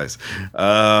all the place.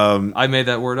 I made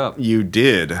that word up. You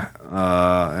did,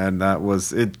 and that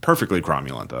was it. Perfectly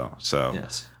cromulent, though. So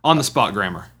yes, on the spot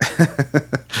grammar.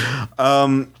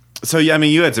 So yeah, I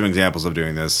mean, you had some examples of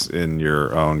doing this in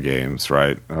your own games,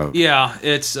 right? Yeah,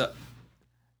 it's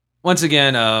once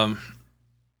again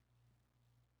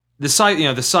the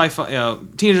sci-fi.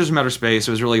 Teenagers from Outer Space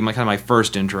was really my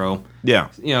first intro. Yeah,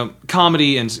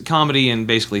 comedy and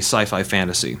basically sci-fi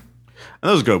fantasy. And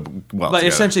those go well. But together.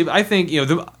 essentially, I think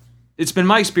it's been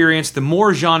my experience. The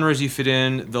more genres you fit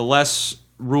in, the less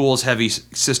rules-heavy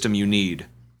system you need.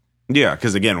 Yeah,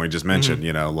 because again, we just mentioned,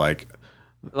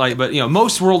 but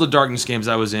most World of Darkness games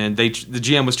I was in, the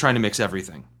GM was trying to mix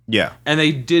everything. Yeah, and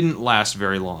they didn't last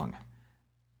very long.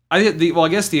 In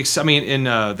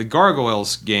the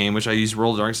Gargoyles game, which I used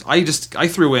World of Darkness, I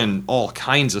threw in all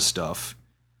kinds of stuff,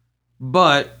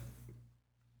 but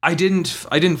I didn't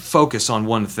focus on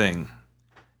one thing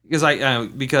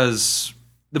because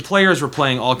the players were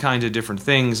playing all kinds of different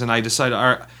things, and I decided, all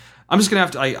right, I'm just gonna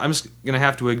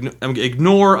have to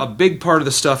ignore a big part of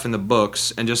the stuff in the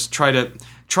books and just try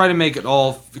to make it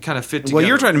all kind of fit together. Well,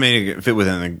 you were trying to make it fit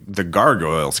within the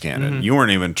Gargoyles canon. Mm-hmm. You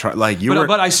weren't even trying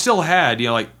but I still had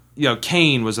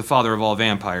Cain was the father of all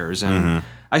vampires, and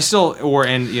I still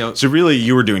So really,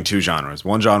 you were doing two genres.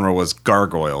 One genre was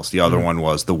Gargoyles. The other one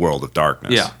was the World of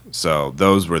Darkness. Yeah. So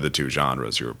those were the two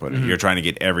genres you were putting. You're trying to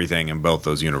get everything in both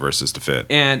those universes to fit.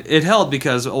 And it helped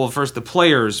because, first the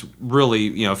players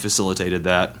really facilitated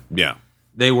that. Yeah.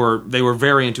 They were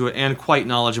very into it and quite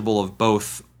knowledgeable of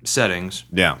both settings.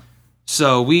 Yeah.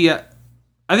 So I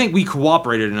think we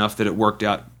cooperated enough that it worked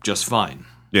out just fine.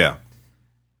 Yeah.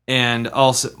 And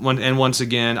also, once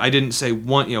again, I didn't say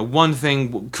one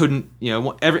thing couldn't,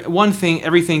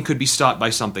 everything could be stopped by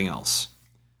something else.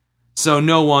 So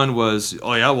no one was,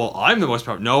 oh yeah, well, I'm the most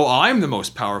powerful. No, I'm the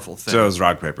most powerful thing. So it was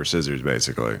rock, paper, scissors,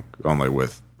 basically, only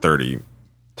with 30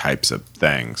 types of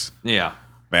things. Yeah.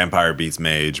 Vampire beats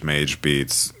mage, mage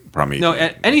beats Prometheus. No,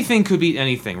 anything could beat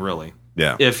anything, really.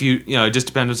 Yeah. If it just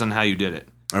depends on how you did it.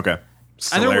 Okay.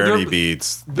 Celerity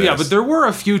beats this. Yeah, but there were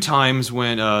a few times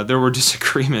when there were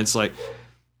disagreements. Like,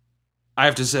 I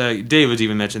have to say, David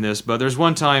even mentioned this, but there's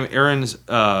one time Aaron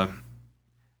had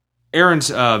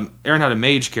a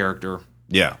mage character.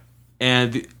 Yeah.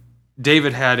 And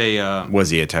David had a... was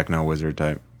he a techno wizard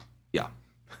type? Yeah.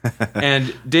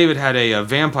 And David had a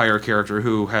vampire character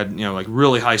who had, like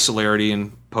really high celerity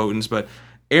and potence, but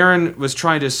Aaron was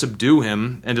trying to subdue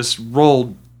him and just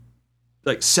rolled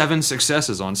like 7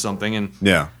 successes on something and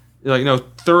Yeah.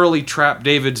 Thoroughly trapped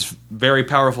David's very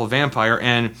powerful vampire.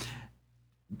 And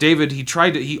David,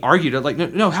 he argued it like,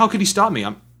 no, how could he stop me?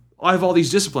 I have all these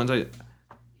disciplines.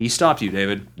 He stopped you,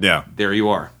 David. Yeah. There you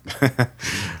are.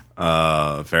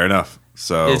 Fair enough.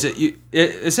 So It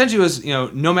essentially was,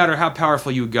 no matter how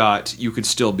powerful you got, you could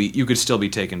still be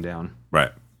taken down.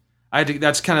 right.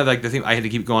 That's kind of like the thing I had to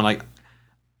keep going. Like,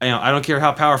 I don't care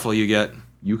how powerful you get,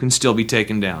 you can still be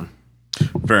taken down.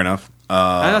 Fair enough.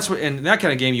 And that's what, and that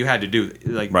kind of game you had to do,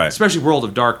 like, Right. especially World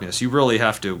of Darkness. You really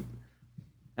have to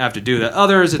do that.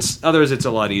 Others, it's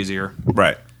a lot easier.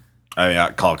 Right. I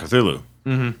mean, Call of Cthulhu.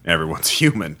 Mm-hmm. Everyone's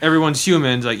human. Everyone's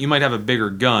human. Like, you might have a bigger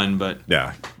gun, but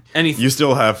Yeah. anything You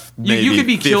still have maybe you could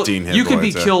be 15 killed. hit You could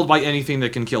be points, killed by anything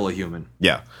that can kill a human.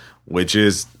 Yeah. Which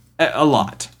is A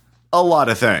lot. a lot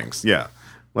of things. Yeah.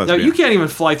 Let's No, be you honest. can't even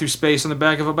fly through space on the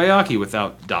back of a Bayaki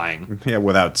without dying. Yeah,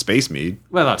 without space meat.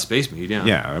 Without space meat, yeah.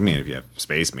 Yeah, I mean, if you have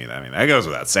space meat, that goes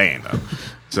without saying, though.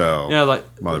 So, Yeah, like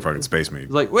motherfucking space meat.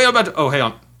 wait, I'm about to. Oh, hang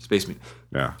on, space meat.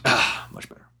 Yeah. Much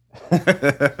better.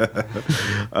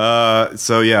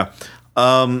 So yeah.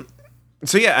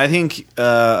 I think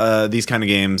these kind of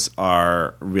games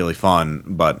are really fun,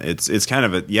 but it's kind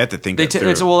of you have to think it through.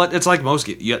 It's like most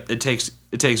games.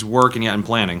 It takes work and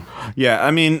planning. Yeah,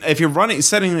 I mean, if you're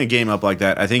setting a game up like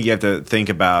that, I think you have to think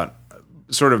about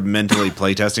sort of mentally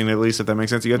playtesting it, at least, if that makes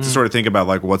sense. You have to sort of think about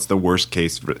like what's the worst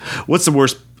case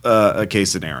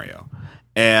scenario.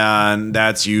 And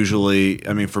that's usually,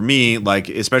 I mean, for me, like,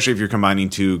 especially if you're combining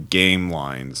 2 game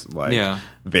lines, like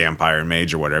Vampire and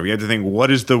Mage or whatever, you have to think,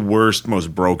 what is the worst,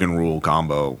 most broken rule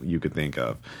combo you could think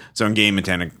of? So in game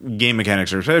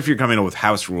mechanics, or if you're coming up with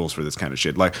house rules for this kind of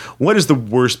shit, like, what is the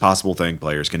worst possible thing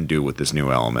players can do with this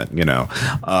new element?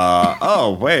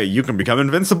 Oh, wait, you can become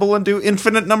invincible and do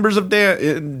infinite number of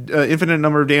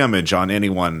damage on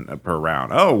anyone per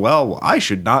round. Oh, well, I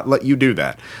should not let you do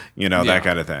that. That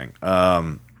kind of thing.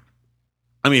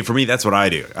 I mean, for me, that's what I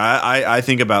do. I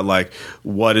think about, like,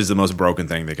 what is the most broken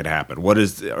thing that could happen? What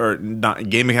is, or not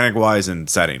game mechanic wise and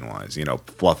setting wise,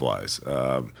 fluff wise.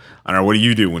 I don't know. What do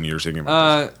you do when you're thinking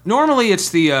about this? Normally, it's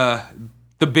the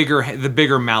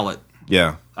bigger mallet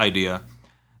Yeah. idea.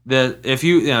 That if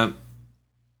you,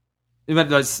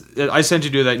 I tend to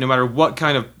do that no matter what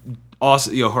kind of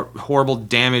awesome, horrible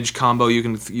damage combo you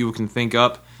can think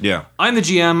up. Yeah. I'm the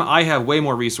GM. I have way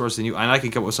more resources than you, and I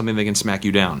can come up with something that can smack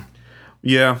you down.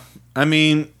 Yeah. I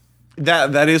mean,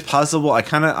 that is possible.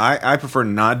 I prefer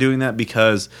not doing that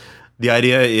because the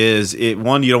idea is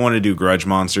one, you don't want to do grudge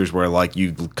monsters where like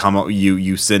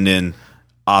you send in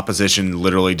opposition,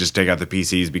 literally just take out the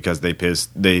PCs because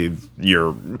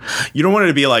you don't want it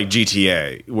to be like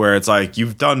GTA where it's like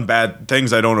you've done bad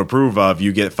things I don't approve of,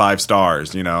 you get 5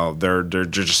 stars, they're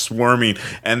just swarming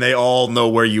and they all know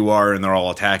where you are and they're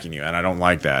all attacking you, and I don't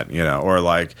like that, or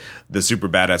like the super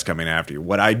badass coming after you.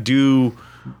 What I do,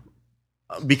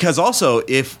 because also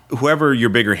if whoever your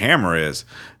bigger hammer is,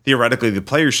 theoretically the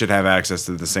players should have access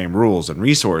to the same rules and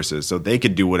resources so they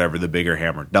could do whatever the bigger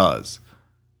hammer does.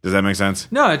 Does that make sense?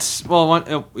 No, it's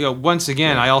once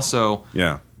again, I also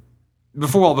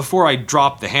before I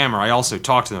drop the hammer, I also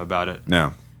talk to them about it.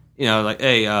 Yeah. Like,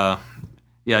 hey,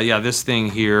 this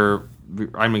thing here, we're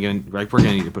gonna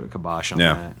need to put a kibosh on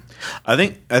that. I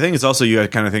think it's also you got to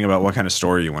kind of think about what kind of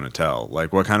story you want to tell.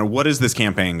 Like what is this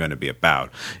campaign going to be about?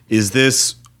 Is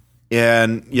this,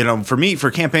 and for me,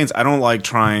 for campaigns, I don't like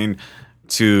trying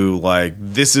to like,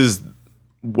 this is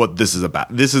what this is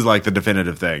about. This is like the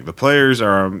definitive thing. The players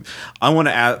are, I want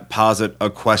to posit a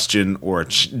question or a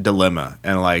dilemma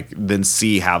and like then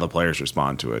see how the players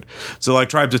respond to it. So like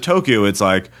Tribes of Tokyo, it's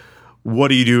like, what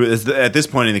do you do at this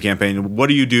point in the campaign? What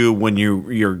do you do when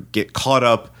you get caught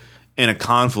up in a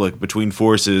conflict between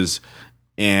forces?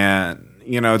 And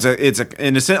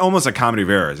it's almost a comedy of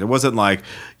errors. It wasn't like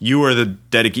you were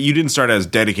you didn't start as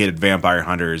dedicated vampire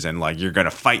hunters and like you're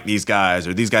gonna fight these guys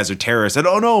or these guys are terrorists and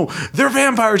oh no, they're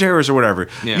vampire terrorists or whatever.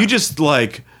 Yeah. You just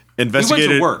like investigated.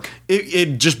 We went to work.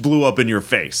 It just blew up in your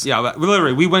face. Yeah, but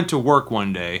literally, we went to work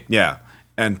one day. Yeah.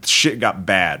 And shit got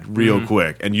bad real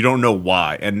quick, and you don't know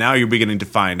why. And now you're beginning to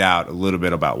find out a little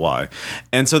bit about why.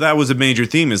 And so that was a major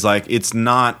theme. Is like you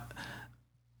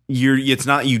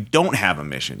don't have a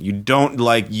mission. You don't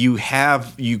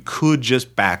you could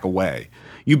just back away.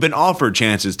 You've been offered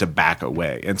chances to back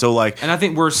away, and so and I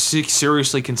think we're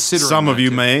seriously considering. Some of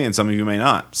you may, and some of you may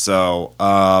not. So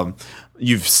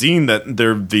you've seen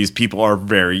that these people are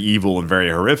very evil and very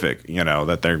horrific. You know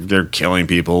that they're killing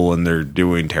people and they're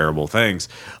doing terrible things,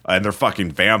 and they're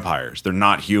fucking vampires. They're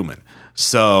not human.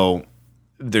 So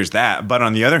there's that. But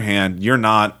on the other hand, you're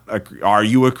not. Are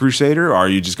you a crusader? Or are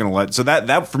you just going to let? So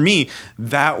that for me,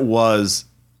 that was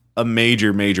a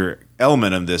major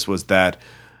element of this, was that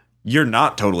you're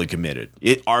not totally committed.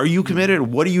 Are you committed?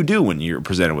 What do you do when you're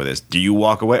presented with this? Do you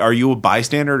walk away? Are you a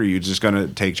bystander, or are you just going to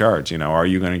take charge? You know, are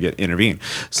you going to intervene?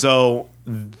 So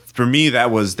for me, that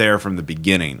was there from the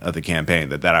beginning of the campaign,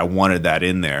 that I wanted that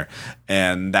in there,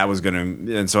 and that was going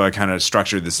to, and so I kind of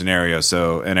structured the scenario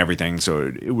and everything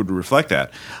so it would reflect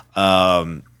that.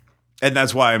 And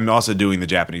that's why I'm also doing the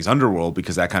Japanese underworld,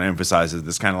 because that kind of emphasizes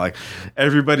this kind of like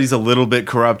everybody's a little bit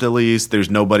corrupt. At least there's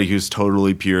nobody who's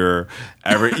totally pure.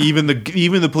 Even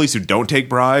the police who don't take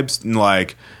bribes,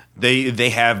 like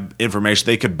they have information.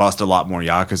 They could bust a lot more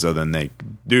yakuza than they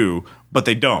do, but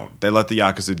they don't. They let the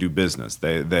yakuza do business.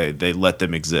 They let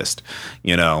them exist,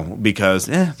 you know, because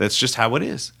that's just how it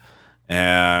is.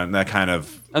 And that kind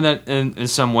of, and that in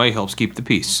some way helps keep the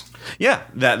peace. Yeah,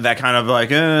 that kind of like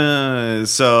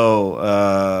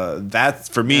that's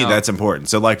for me. That's important.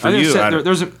 So like for you, I think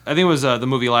it was the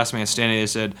movie Last Man Standing. They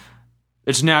said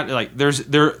it's not like there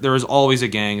is always a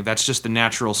gang. That's just the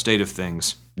natural state of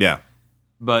things. Yeah,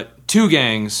 but two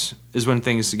gangs is when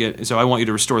things get. So I want you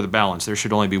to restore the balance. There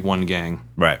should only be one gang.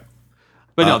 Right.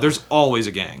 But no, there's always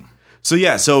a gang. So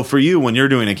yeah, so for you, when you're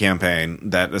doing a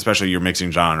campaign that, especially you're mixing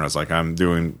genres, like I'm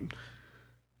doing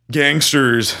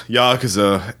gangsters,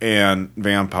 yakuza, and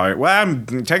vampire. Well,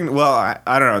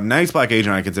 I don't know. Nice Black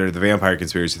Agent, I consider the vampire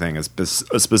conspiracy thing as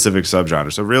a specific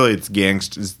subgenre. So really, it's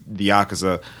gangsters, the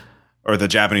yakuza, or the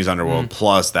Japanese underworld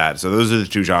plus that. So those are the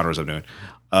two genres I'm doing.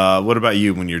 What about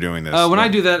you when you're doing this? When I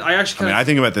do that, I actually I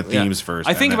think about the themes first.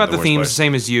 I think about the themes the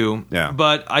same as you. Yeah.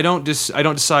 But I don't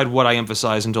decide what I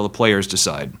emphasize until the players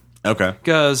decide. Okay.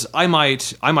 Because I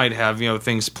might have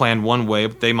things planned one way,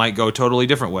 but they might go a totally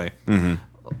different way. Mm-hmm.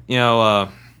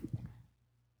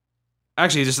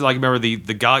 Actually, just like remember the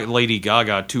Lady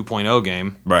Gaga 2.0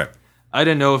 game. Right. I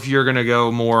didn't know if you're gonna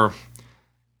go more,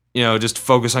 just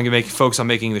focus on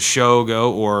making the show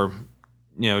go, or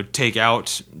take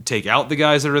out the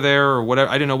guys that are there or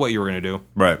whatever. I didn't know what you were gonna do.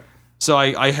 Right. So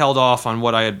I held off on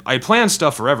what I had planned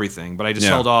stuff for everything, but I just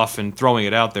held off and throwing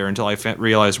it out there until I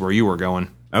realized where you were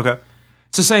going. Okay.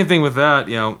 It's the same thing with that,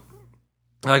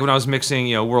 like when I was mixing,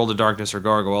 World of Darkness or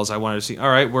Gargoyles, I wanted to see, all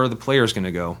right, where are the players going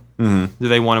to go? Mm-hmm. Do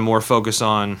they want to more focus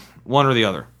on one or the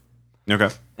other? Okay.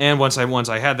 And once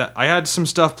I had that, I had some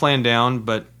stuff planned down,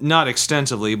 but not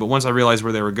extensively. But once I realized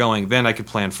where they were going, then I could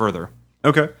plan further.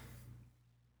 Okay.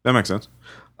 That makes sense.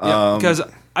 Yeah, because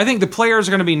I think the players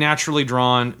are going to be naturally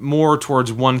drawn more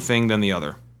towards one thing than the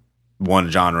other.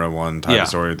 One genre, one type of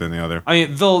story than the other. I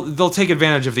mean, they'll take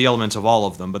advantage of the elements of all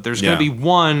of them, but there's going to be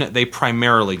one they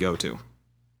primarily go to.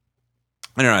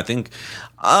 I don't know.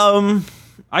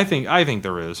 I think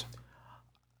there is.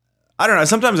 I don't know.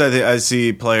 Sometimes I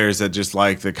see players that just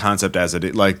like the concept as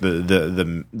it, like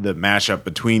the mashup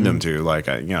between them two. Like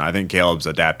I think Caleb's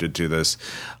adapted to this,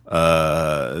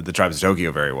 the Tribes of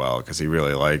Tokyo very well, because he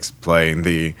really likes playing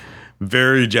the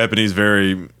very Japanese,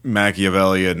 very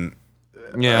Machiavellian.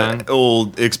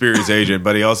 Old experienced agent,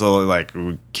 but he also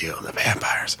would kill the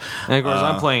vampires. And of course,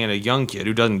 I'm playing a young kid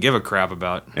who doesn't give a crap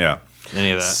about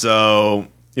any of that. So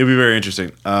it'll be very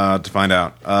interesting to find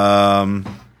out.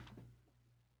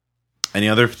 Any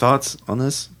other thoughts on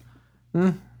this?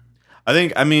 I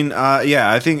think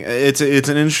it's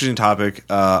an interesting topic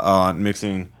on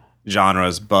mixing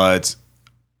genres, but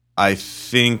I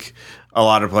think a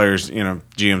lot of players,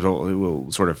 GMs will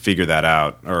sort of figure that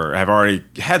out, or have already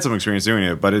had some experience doing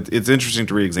it. But it's interesting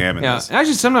to re-examine this. And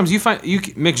actually, sometimes you find you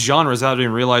mix genres without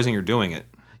even realizing you're doing it.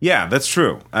 Yeah, that's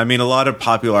true. I mean, a lot of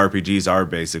popular RPGs are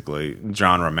basically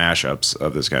genre mashups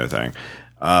of this kind of thing,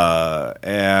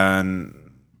 and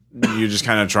you're just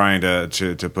kind of trying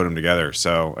to put them together.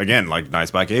 So again, like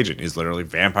Nice Black Agent is literally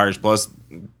vampires plus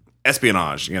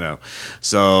espionage,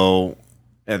 so.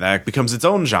 And that becomes its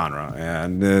own genre,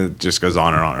 and it just goes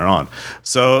on and on and on.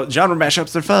 So genre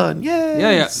mashups are fun, yay!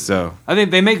 Yeah. So I think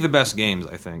they make the best games.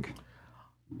 I think,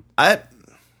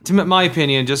 to my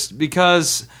opinion, just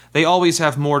because they always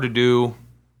have more to do,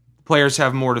 players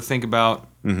have more to think about,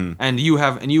 and you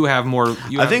have more.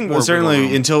 I think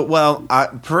certainly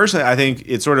personally, I think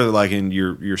it's sort of like in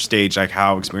your stage, like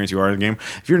how experienced you are in the game.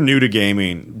 If you're new to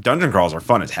gaming, dungeon crawls are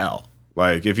fun as hell.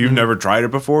 Like if you've never tried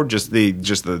it before, just the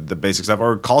basic stuff,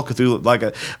 or Call Cthulhu, like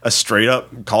a straight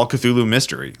up Call Cthulhu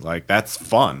mystery, like that's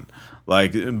fun.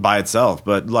 like by itself.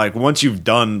 But like once you've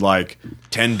done like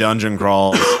 10 dungeon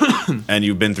crawls and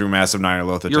you've been through massive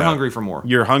Nyarlathotep, You're hungry for more.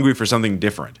 You're hungry for something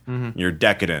different. You're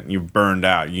decadent. You've burned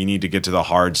out. You need to get to the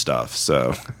hard stuff.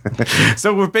 So,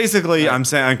 so we're basically, I'm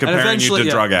comparing you to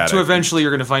drug addicts. So eventually,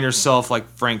 you're going to find yourself like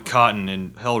Frank Cotton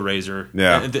in Hellraiser.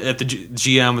 Yeah. At the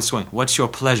GM with swing. What's your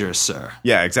pleasure, sir?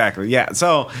 Yeah, exactly. Yeah.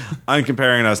 So I'm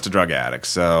comparing us to drug addicts.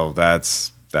 So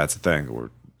that's the thing.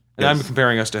 And I'm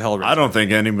comparing us to Hellraiser. I don't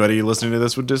think anybody listening to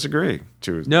this would disagree.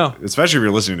 No, especially if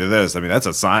you're listening to this. I mean, that's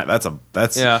a sign.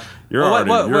 That's yeah. You're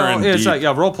already in it's deep.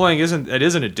 like, role playing is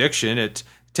an addiction. It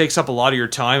takes up a lot of your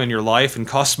time and your life and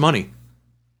costs money.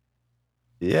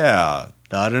 Yeah,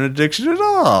 not an addiction at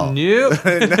all. Nope.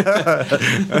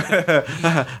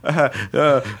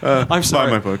 I'm sorry.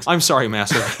 Buy my books. I'm sorry,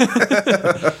 Master.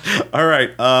 All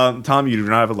right, Tom, you do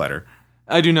not have a letter,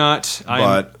 I do not.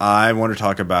 but I want to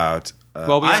talk about.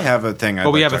 I have a thing.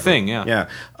 We have a thing. Yeah. Yeah.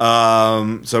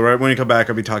 So right when you come back,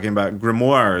 I'll be talking about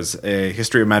Grimoires, a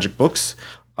history of magic books.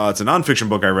 It's a nonfiction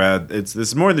book I read. This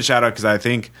is more in the shout out because I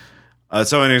think.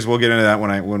 So anyways, we'll get into that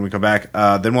when we come back.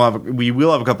 Then we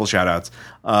will have a couple shout outs.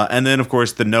 And then of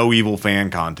course the No Evil fan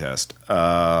contest.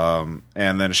 And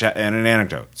then and an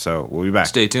anecdote. So we'll be back.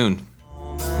 Stay tuned.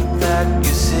 That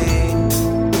you see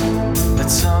that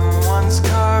someone's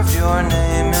carved your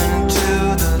name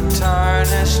into the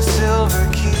tarnished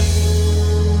silver key.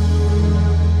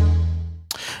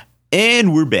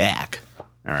 And we're back.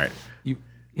 All right.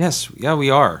 Yes, yeah, we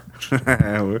are.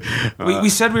 We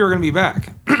said we were going to be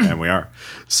back, and we are.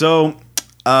 So,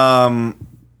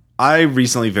 I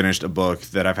recently finished a book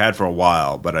that I've had for a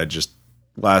while, but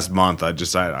last month I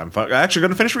decided I'm actually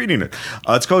going to finish reading it.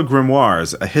 It's called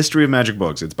Grimoires: A History of Magic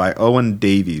Books. It's by Owen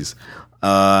Davies,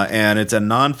 and it's a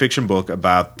nonfiction book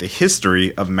about the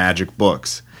history of magic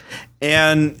books.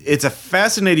 And it's a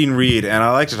fascinating read, and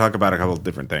I like to talk about a couple of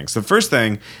different things. The first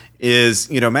thing is,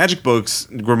 magic books,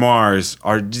 grimoires,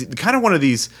 are kind of one of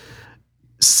these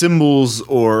symbols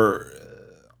or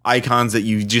icons that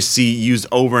you just see used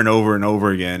over and over and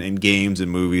over again in games and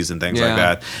movies and things like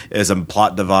that as a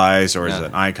plot device or as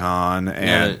an icon.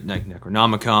 And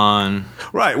Necronomicon.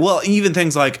 Right. Well, even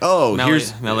things like,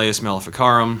 here's Malleus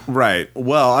Maleficarum. Right.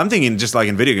 Well, I'm thinking just like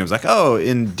in video games, like,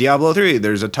 in Diablo 3,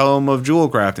 there's a tome of jewel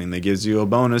crafting that gives you a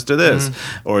bonus to this.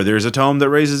 Or there's a tome that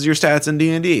raises your stats in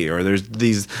D&D. Or there's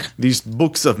these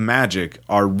books of magic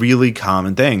are really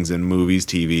common things in movies,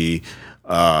 TV,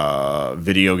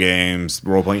 video games,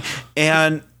 role playing,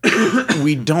 and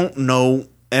we don't know.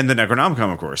 And the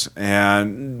Necronomicon, of course,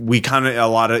 and a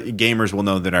lot of gamers will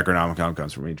know the Necronomicon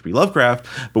comes from H.P. Lovecraft.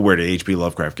 But where did H.P.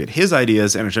 Lovecraft get his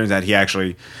ideas? And it turns out he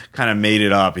actually kind of made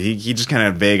it up. He just kind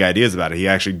of had vague ideas about it. He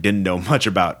actually didn't know much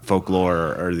about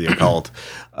folklore or the occult.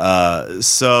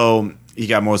 So he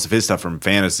got most of his stuff from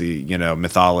fantasy,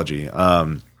 mythology,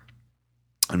 and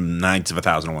Knights of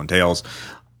 1001 Tales.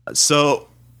 So.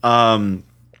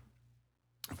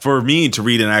 For me to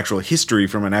read an actual history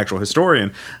from an actual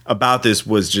historian about this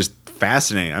was just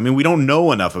fascinating. I mean, we don't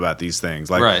know enough about these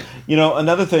things. Like, right.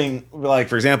 Another thing, like,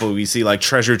 for example, we see like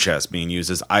treasure chests being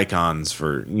used as icons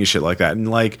for shit like that.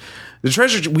 And like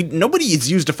the nobody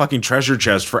has used a fucking treasure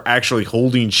chest for actually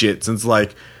holding shit since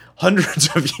like hundreds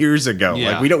of years ago.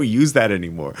 Yeah. Like, we don't use that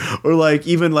anymore. Or like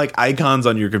even like icons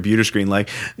on your computer screen,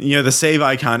 like, the save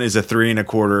icon is a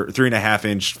 3.5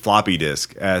 inch floppy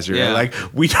disk as your like,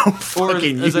 we don't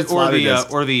fucking use floppy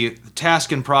disks. Or the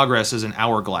task in progress is an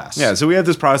hourglass. Yeah, so we have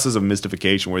this process of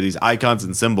mystification where these icons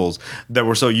and symbols that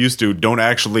we're so used to don't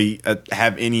actually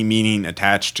have any meaning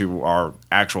attached to our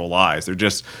actual lives. They're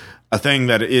just a thing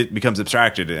that it becomes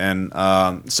abstracted, and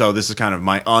so this is kind of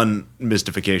my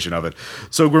unmystification of it.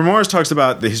 So Grimoires talks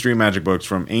about the history of magic books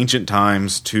from ancient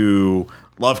times to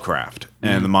Lovecraft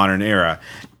and the modern era,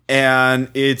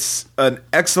 and it's an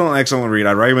excellent read.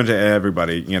 I'd recommend it to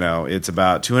everybody. It's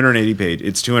about 280 pages.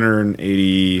 It's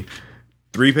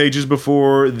 283 pages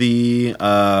before the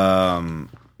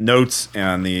notes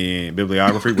and the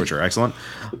bibliography, which are excellent,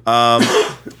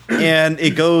 and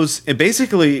it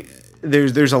basically.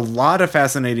 There's a lot of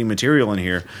fascinating material in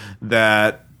here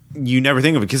that you never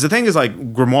think of. Because the thing is, like,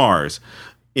 grimoires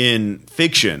in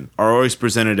fiction are always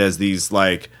presented as these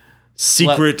like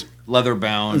secret leather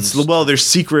bound. Well, they're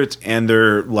secret and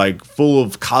they're like full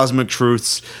of cosmic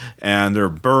truths and they're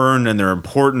burned and they're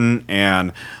important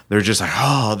and they're just like,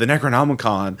 the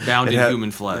Necronomicon bound in human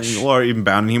flesh, or even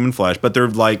bound in human flesh. But they're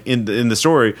like in the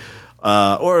story,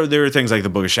 or there are things like the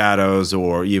Book of Shadows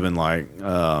or even like.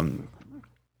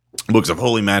 Books of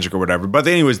holy magic or whatever, but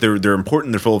anyways, they're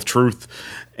important. They're full of truth,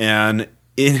 and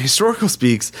in historical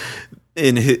speaks,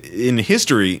 in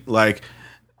history, like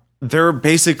they're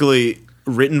basically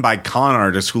written by con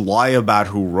artists who lie about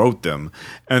who wrote them,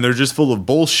 and they're just full of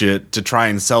bullshit to try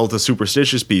and sell to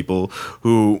superstitious people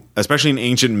who, especially in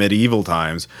ancient medieval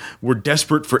times, were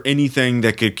desperate for anything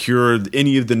that could cure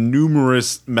any of the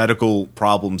numerous medical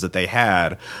problems that they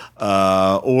had,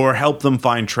 or help them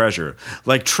find treasure.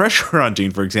 Like treasure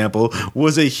hunting, for example,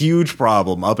 was a huge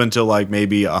problem up until like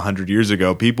maybe 100 years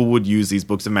ago. People would use these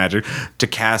books of magic to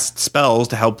cast spells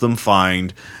to help them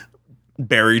find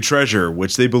buried treasure,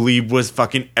 which they believed was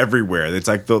fucking everywhere. It's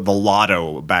like the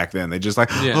lotto back then. They just like,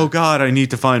 oh God, I need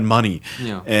to find money.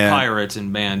 And pirates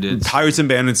and bandits.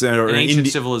 Or in ancient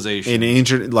civilization. In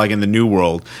ancient, like in the New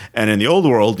World. And in the Old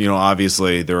World,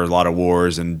 obviously there were a lot of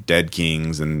wars and dead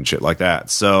kings and shit like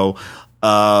that. So,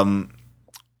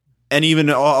 and even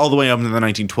all the way up into the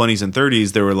 1920s and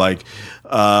 30s, there were like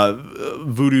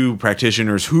voodoo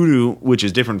practitioners, hoodoo, which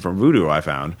is different from voodoo, I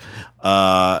found.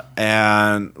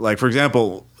 And like, for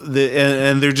example,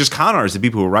 and they're just con artists. The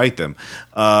people who write them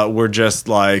were just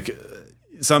like,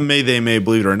 they may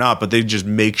believe it or not, but they just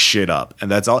make shit up,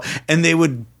 and that's all. And they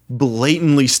would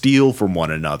blatantly steal from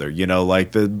one another.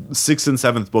 Like the 6th and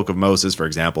 7th book of Moses, for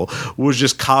example, was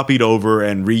just copied over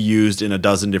and reused in a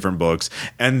dozen different books,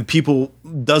 and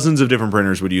dozens of different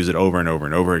printers would use it over and over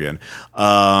and over again.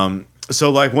 So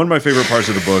like one of my favorite parts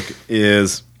of the book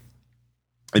is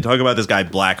I talk about this guy,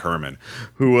 Black Herman,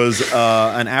 who was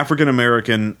an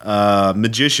African-American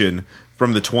magician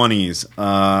from the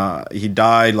 20s. He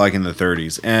died like in the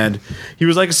 30s, and he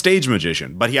was like a stage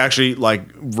magician, but he actually like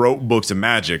wrote books of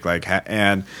magic,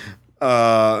 and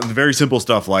very simple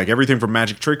stuff, like everything from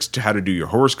magic tricks to how to do your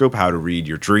horoscope, how to read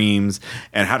your dreams,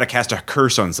 and how to cast a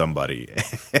curse on somebody.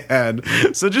 And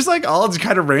so just like all this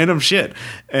kind of random shit,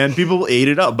 and people ate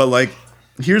it up. But like,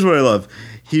 here's what I love.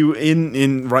 He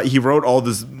wrote all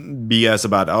this BS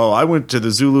about, I went to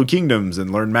the Zulu kingdoms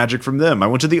and learned magic from them. I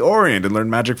went to the Orient and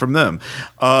learned magic from them.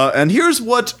 And here's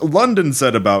what London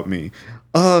said about me.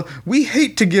 We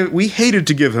hated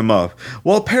to give him up.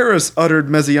 While Paris uttered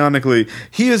messianically,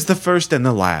 he is the first and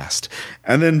the last.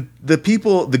 And then the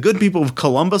good people of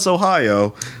Columbus,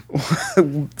 Ohio,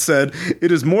 said,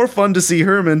 it is more fun to see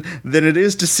Herman than it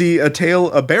is to see a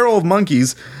barrel of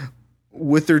monkeys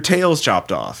with their tails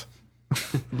chopped off.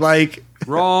 Like,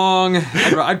 wrong.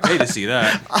 I'd pay to see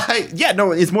that.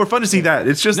 It's more fun to see that.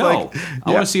 It's just I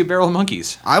want to see a barrel of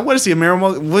monkeys. I want to see a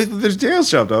barrel of monkeys with their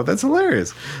tails chopped off. That's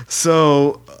hilarious.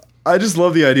 So I just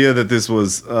love the idea that this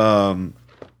was a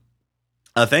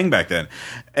thing back then.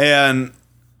 And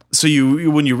so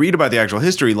when you read about the actual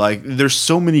history, like there's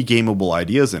so many gameable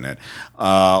ideas in it.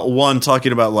 One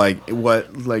talking about like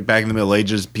back in the Middle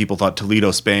Ages, people thought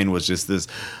Toledo, Spain was just this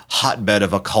hotbed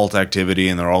of occult activity,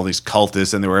 and there were all these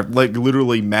cultists, and there were like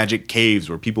literally magic caves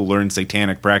where people learned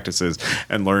satanic practices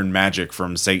and learned magic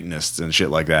from Satanists and shit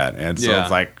like that. And so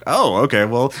it's like, oh, okay,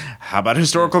 well, how about a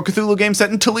historical Cthulhu game set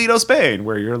in Toledo, Spain,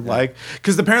 where you're like,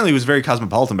 because apparently it was very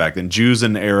cosmopolitan back then. Jews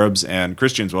and Arabs and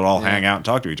Christians would all hang out and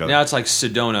talk to each other. Now it's like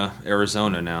Sedona,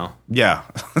 Arizona now. Yeah.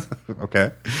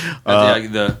 Okay.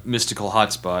 The mystical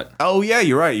hotspot. Oh yeah,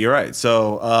 you're right.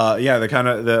 So the kind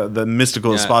of the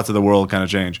mystical spots of the world kind of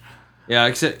change. Yeah,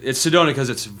 except it's Sedona because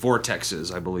it's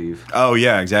vortexes, I believe. Oh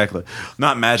yeah, exactly.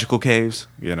 Not magical caves,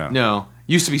 No,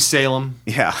 used to be Salem.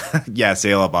 Yeah, yeah,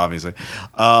 Salem, obviously.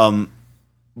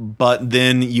 But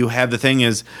then you have the thing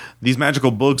is these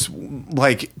magical books,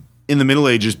 like in the Middle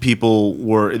Ages, it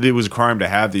was a crime to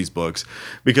have these books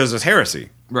because it's heresy.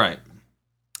 Right.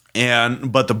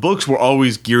 But the books were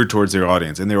always geared towards their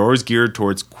audience, and they were always geared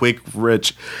towards quick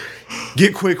rich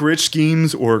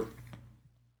schemes or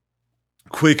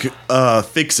quick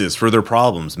fixes for their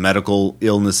problems, medical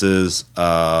illnesses,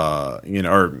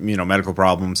 medical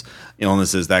problems,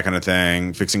 illnesses, that kind of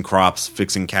thing, fixing crops,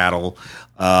 fixing cattle.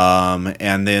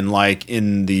 And then like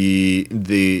in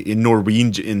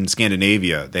Norwegian, in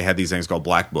Scandinavia, they had these things called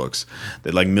black books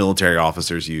that like military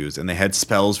officers used, and they had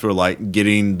spells for like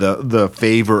getting the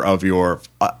favor of your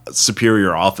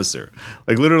superior officer.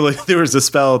 Like literally there was a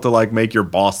spell to like make your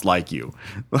boss like you.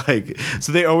 Like,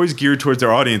 so they always geared towards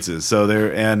their audiences. So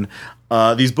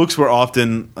these books were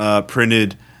often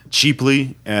printed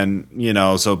cheaply, and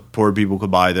so poor people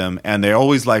could buy them, and they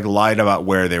always like lied about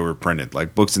where they were printed.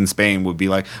 Like books in Spain would be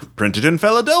like printed in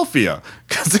Philadelphia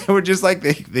because they were just like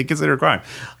they considered crime,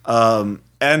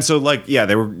 and so like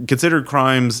they were considered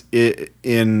crimes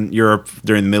in Europe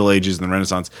during the Middle Ages and the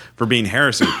Renaissance for being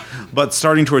heresy. But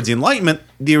starting towards the Enlightenment,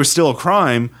 they were still a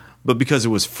crime, but because it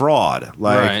was fraud.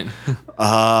 Like, right.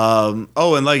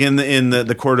 And like in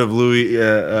the court of Louis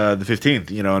the 15th,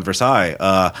 in Versailles,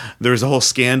 there was a whole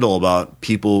scandal about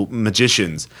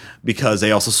magicians, because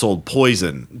they also sold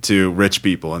poison to rich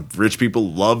people, and rich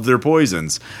people loved their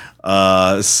poisons.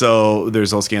 So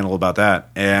there's a whole scandal about that.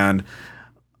 And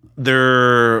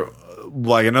there,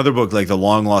 like another book, like The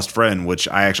Long Lost Friend, which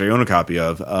I actually own a copy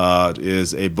of,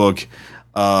 is a book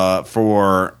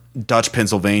for Dutch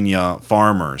Pennsylvania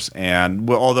farmers. And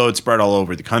although it's spread all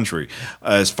over the country,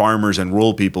 as farmers and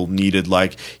rural people needed,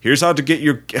 like, here's how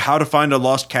to find a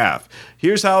lost calf.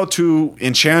 Here's how to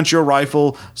enchant your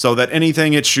rifle so that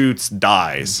anything it shoots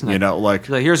dies. You know, like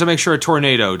here's to make sure a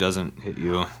tornado doesn't hit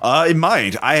you. It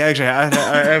might.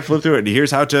 I flipped through it.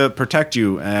 Here's how to protect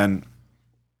you and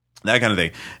that kind of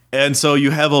thing. And so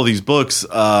you have all these books.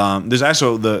 There's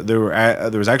actually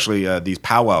there was actually these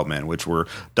powwow men, which were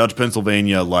Dutch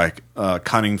Pennsylvania, like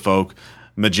cunning folk,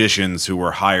 magicians who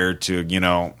were hired to, you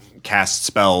know, cast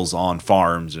spells on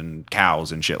farms and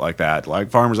cows and shit like that.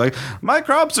 Like farmers, like, my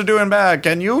crops are doing bad.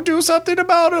 Can you do something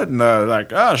about it? And they're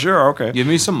like, oh, sure, okay. Give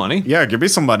me some money. Yeah, give me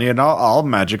some money, and I'll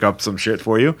magic up some shit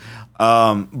for you.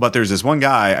 But there's this one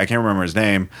guy, I can't remember his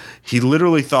name. He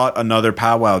literally thought another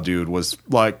powwow dude was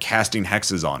like casting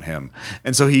hexes on him,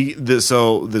 and so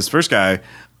this first guy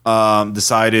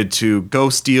decided to go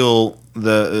steal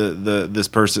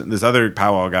this other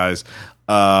powwow guy's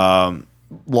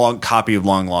long copy of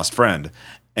Long Lost Friend.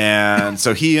 And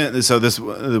so this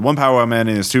one powwow man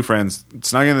and his two friends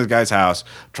snuck into the guy's house,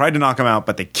 tried to knock him out,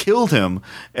 but they killed him,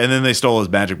 and then they stole his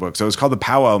magic book. So it was called the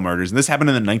Powwow Murders, and this happened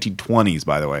in the 1920s,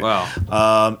 by the way.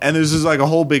 Wow. And this is like a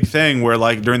whole big thing where,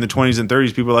 like, during the 20s and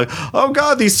 30s, people were like, oh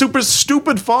God, these super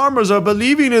stupid farmers are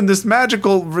believing in this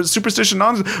magical superstition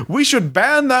nonsense. We should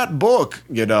ban that book,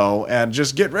 you know, and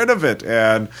just get rid of it.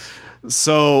 And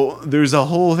so there's a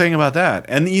whole thing about that.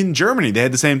 And in Germany, they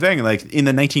had the same thing. Like in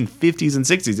the 1950s and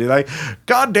 60s, they're like,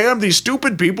 God damn these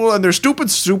stupid people and their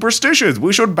stupid superstitions.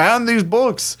 We should ban these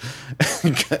books.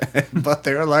 But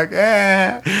they were like,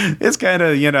 it's kind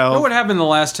of, you know. You know what happened the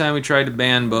last time we tried to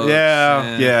ban books?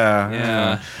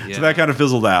 Yeah. So that kind of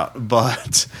fizzled out.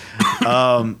 But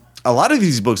a lot of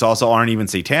these books also aren't even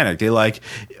satanic. They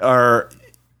are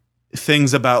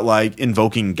things about like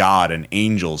invoking God and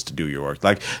angels to do your work.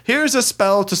 Like, here's a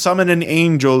spell to summon an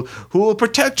angel who will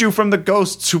protect you from the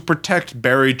ghosts who protect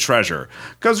buried treasure.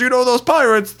 Because, you know, those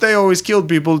pirates, they always killed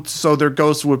people so their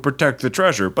ghosts would protect the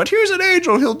treasure. But here's an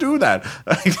angel, he'll do that.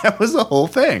 Like, that was the whole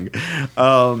thing.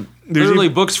 Literally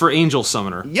books for angel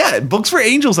summoner. Yeah, books for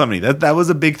angel summoning. That was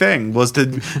a big thing. Was to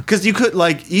because you could,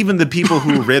 like, even the people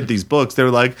who read these books, they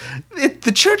were like,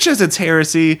 the church has its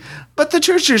heresy, but the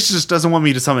church just doesn't want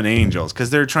me to summon angels because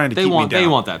they're trying to keep me down. They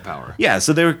want that power. Yeah,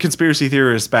 so they were conspiracy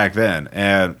theorists back then,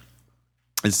 and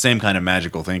it's the same kind of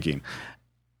magical thinking,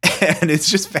 and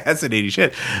it's just fascinating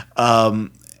shit.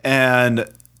 And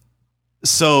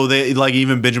so they, like,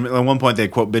 even Benjamin, at one point they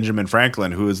quote Benjamin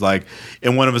Franklin, who is like,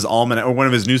 in one of his almanac or one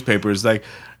of his newspapers, like,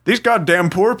 these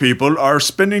goddamn poor people are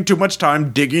spending too much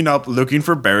time digging up looking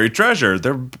for buried treasure.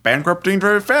 They're bankrupting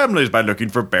their families by looking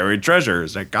for buried treasure.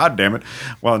 It's like, God damn it.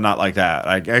 Well, not like that.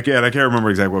 I can't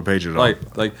remember exactly what page it was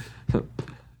on.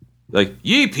 Like,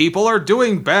 ye people are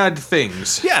doing bad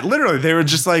things. Yeah, literally. They were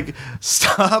just like,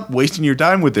 stop wasting your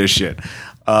time with this shit.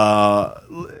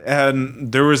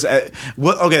 And there was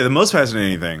the most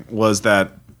fascinating thing was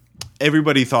that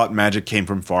everybody thought magic came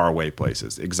from faraway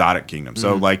places, exotic kingdoms.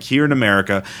 So, like, here in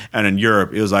America and in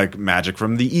Europe, it was like magic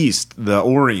from the East, the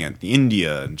Orient, the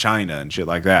India and China and shit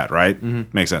like that, right? Mm-hmm.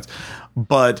 Makes sense.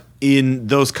 But in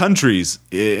those countries,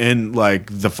 in like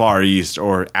the Far East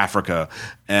or Africa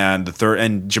and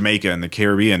and Jamaica and the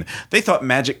Caribbean, they thought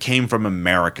magic came from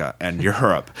America and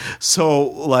Europe. So,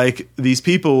 like, these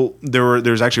people,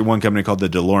 there's actually one company called the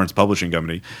De Lawrence Publishing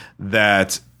Company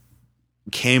that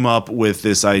came up with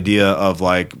this idea of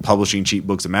like publishing cheap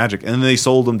books of magic, and then they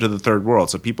sold them to the third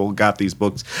world. So people got these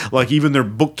books, like even their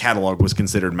book catalog was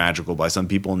considered magical by some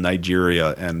people in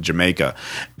Nigeria and Jamaica,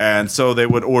 and so they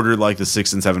would order like the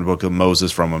 6 and 7 book of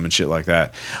Moses from them and shit like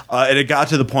that. And it got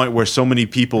to the point where so many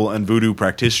people and voodoo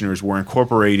practitioners were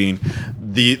incorporating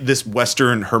this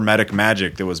Western hermetic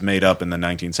magic that was made up in the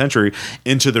 19th century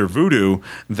into their voodoo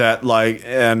that, like,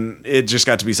 and it just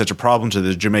got to be such a problem to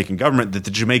the Jamaican government that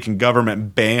the Jamaican government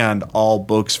banned all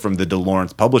books from the De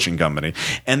Lawrence Publishing Company.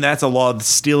 And that's a law that's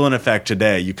still in effect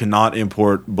today. You cannot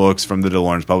import books from the De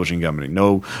Lawrence Publishing Company.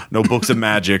 No books of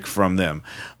magic from them.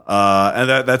 And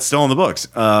that's still in the books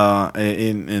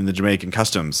in the Jamaican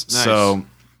customs. Nice.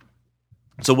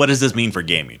 So what does this mean for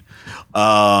gaming?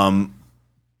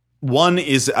 One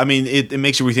is, I mean, it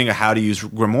makes you rethink of how to use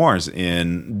grimoires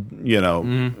in,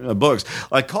 books.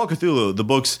 Like Call of Cthulhu, the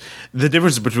books, the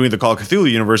difference between the Call of Cthulhu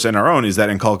universe and our own is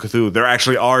that in Call of Cthulhu, there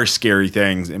actually are scary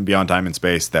things in Beyond Time and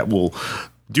Space that will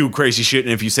do crazy shit.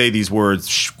 And if you say these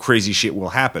words, crazy shit will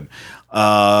happen.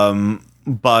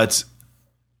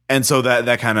 And so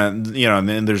that kind of, and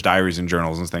then there's diaries and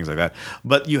journals and things like that.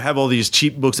 But you have all these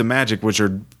cheap books of magic, which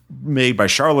are made by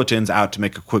charlatans out to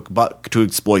make a quick buck to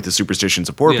exploit the superstitions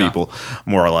of poor people,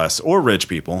 more or less, or rich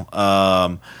people.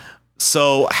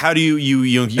 So how do you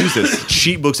use this?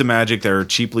 Cheap books of magic that are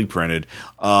cheaply printed.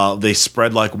 They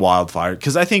spread like wildfire.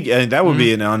 Because I think that would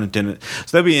be an unintended.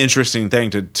 So that'd be an interesting thing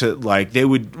to like. They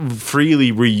would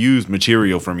freely reuse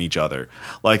material from each other.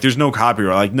 Like there's no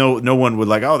copyright. Like no one would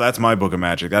like, oh, that's my book of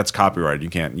magic. That's copyrighted. You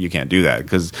can't do that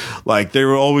because like they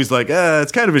were always like,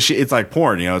 it's kind of it's like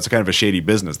porn. It's kind of a shady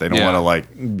business. They don't want to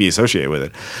like be associated with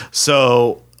it.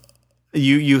 So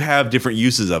you have different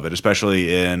uses of it,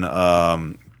 especially in.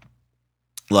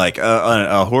 Like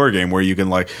a horror game where you can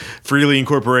like freely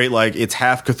incorporate like it's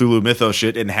half Cthulhu mythos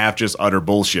shit and half just utter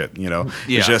bullshit.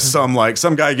 It's just some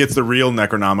guy gets the real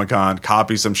Necronomicon,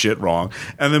 copies some shit wrong,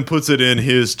 and then puts it in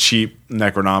his cheap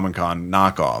Necronomicon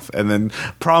knockoff, and then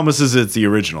promises it's the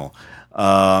original.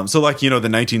 So like the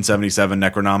 1977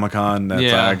 Necronomicon,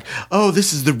 that's like, oh,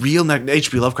 this is the real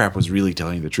H.P. Lovecraft was really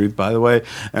telling you the truth, by the way,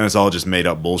 and it's all just made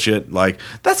up bullshit. Like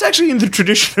that's actually in the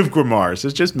tradition of grimoires.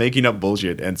 It's just making up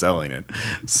bullshit and selling it.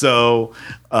 So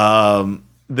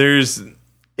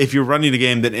if you're running a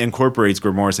game that incorporates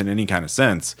grimoires in any kind of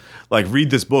sense, like read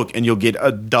this book and you'll get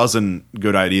a dozen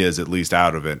good ideas at least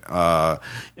out of it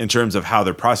in terms of how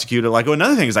they're prosecuted. Like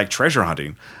another thing is like treasure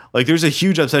hunting. Like there's a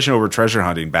huge obsession over treasure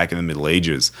hunting back in the Middle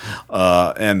Ages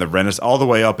and the Renaissance, all the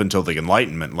way up until the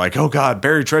Enlightenment. Like, oh God,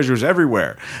 buried treasures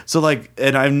everywhere. So like,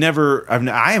 and I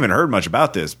haven't heard much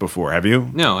about this before. Have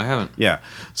you? No, I haven't. Yeah.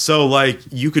 So like,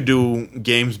 you could do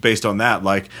games based on that.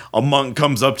 Like a monk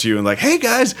comes up to you and like, hey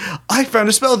guys, I found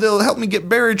a spell that'll help me get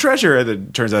buried treasure. And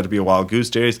it turns out to be a wild goose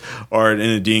chase. Or in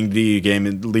a D&D game,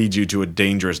 it leads you to a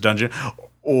dangerous dungeon.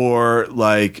 Or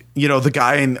like the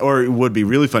guy or it would be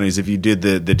really funny is if you did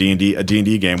the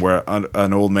D&D game where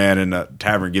an old man in a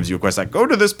tavern gives you a quest like go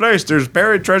to this place, there's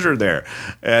buried treasure there,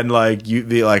 and like you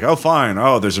be like, oh fine,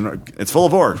 oh it's full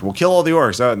of orcs, we'll kill all the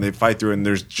orcs, and they fight through and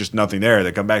there's just nothing there.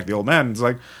 They come back to the old man and it's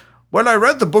like, when I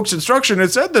read the book's instruction, it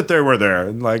said that they were there,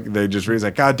 and like they just read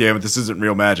like, God damn it, this isn't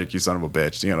real magic, you son of a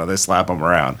bitch. They slap them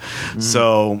around.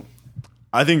 So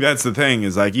I think that's the thing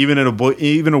is like even in a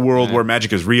world where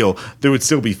magic is real, there would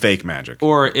still be fake magic.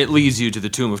 Or it leads you to the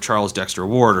tomb of Charles Dexter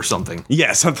Ward or something.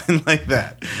 Yeah, something like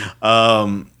that.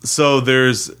 So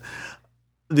there's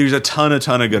a ton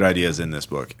of good ideas in this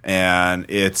book, and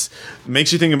it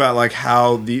makes you think about like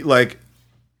how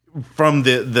from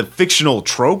the fictional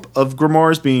trope of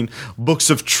grimoires being books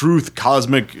of truth,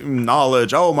 cosmic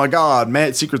knowledge, oh my God,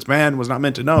 secrets man was not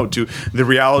meant to know, to the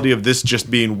reality of this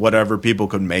just being whatever people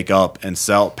could make up and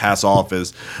pass off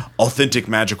as authentic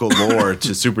magical lore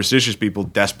to superstitious people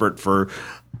desperate for,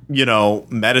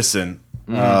 medicine,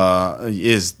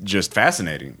 is just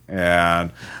fascinating.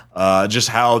 And just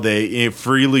how they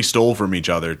freely stole from each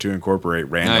other to incorporate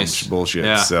random bullshit.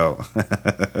 Yeah. So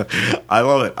I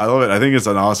love it. I think it's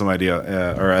an awesome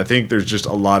idea. Or I think there's just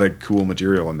a lot of cool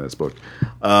material in this book.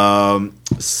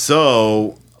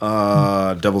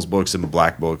 Devil's Books and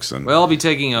Black Books. I'll be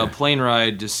taking a plane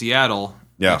ride to Seattle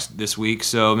this week,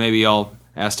 so maybe I'll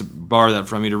ask to borrow that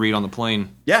from you to read on the plane.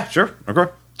 Yeah, sure.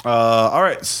 Okay. All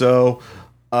right. So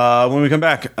when we come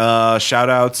back, shout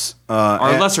outs.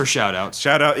 Our lesser shout outs.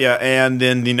 Shout out, yeah, and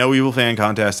then the No Evil Fan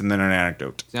contest, and then an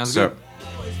anecdote. Sounds good.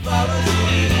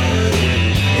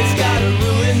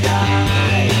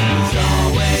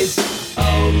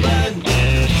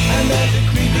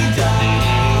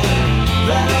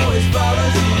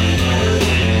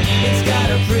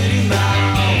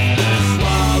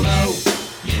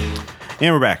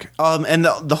 And we're back. And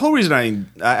the whole reason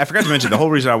I forgot to mention, the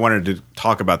whole reason I wanted to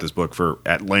talk about this book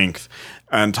at length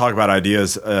and talk about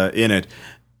ideas in it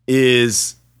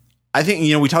is I think,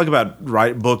 we talk about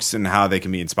books and how they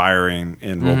can be inspiring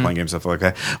in role-playing games, stuff like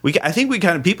that. I think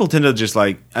people tend to just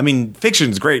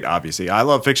fiction's great, obviously. I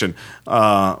love fiction.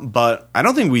 But I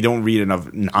don't think we don't read enough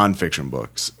nonfiction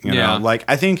books. You know? Like,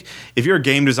 I think if you're a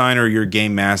game designer, or you're a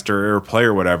game master or a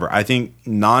player or whatever, I think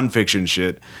nonfiction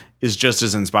shit is just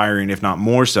as inspiring, if not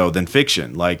more so, than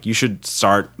fiction. Like, you should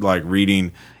start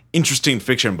reading interesting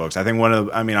fiction books. I think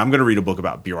I'm going to read a book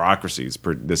about bureaucracies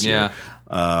this year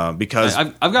because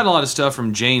I've got a lot of stuff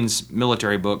from Jane's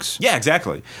military books. Yeah,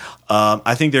 exactly.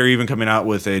 I think they're even coming out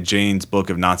with a Jane's book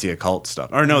of Nazi occult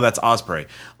stuff. Or no, that's Osprey.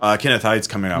 Kenneth Hyde's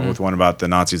coming out with one about the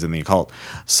Nazis and the occult.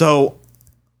 So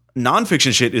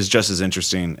nonfiction shit is just as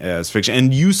interesting as fiction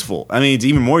and useful. I mean, it's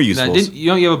even more useful.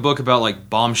 You have a book about like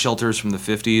bomb shelters from the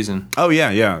 50s and Oh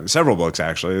yeah, several books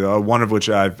actually. One of which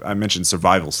I mentioned,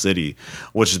 Survival City,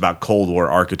 which is about Cold War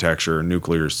architecture,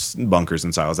 nuclear bunkers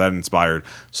and silos. That inspired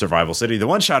Survival City, the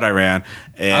one shot I ran.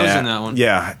 And, I was in that one.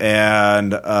 Yeah,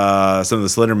 and some of the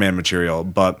Slender Man material.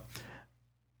 But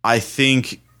I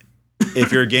think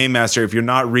if you're a game master, if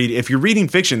you're reading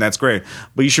fiction, that's great.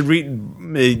 But you should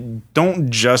don't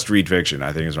just read fiction,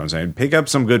 I think is what I'm saying. Pick up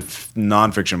some good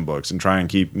nonfiction books and try and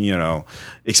keep,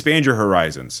 expand your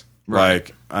horizons. Right.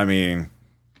 Like, I mean,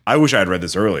 I wish I had read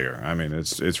this earlier. I mean,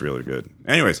 it's really good.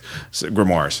 Anyways,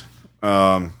 grimoires.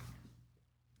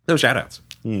 Those shout outs.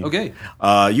 Okay.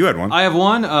 You had one. I have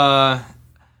one.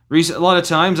 A lot of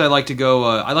times I like to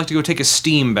go take a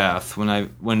steam bath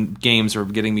when games are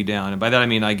getting me down, and by that I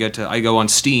mean I go on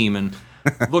Steam and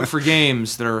look for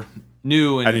games that are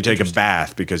new and you take a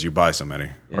bath because you buy so many,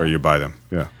 or you buy them.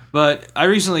 Yeah. But I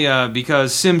recently,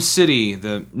 because SimCity,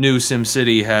 the new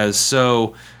SimCity, has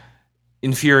so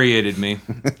infuriated me,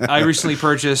 I recently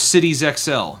purchased Cities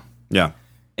XL. Yeah.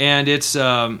 And it's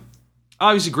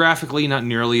obviously graphically not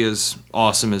nearly as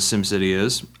awesome as SimCity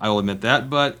is. I will admit that,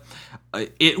 but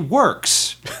it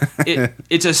works.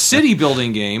 It's a city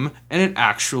building game, and it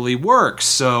actually works.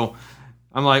 So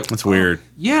I'm like, that's weird.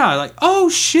 Yeah, like, oh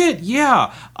shit,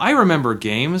 yeah. I remember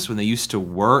games when they used to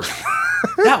work.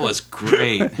 That was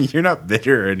great. You're not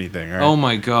bitter or anything, right? Oh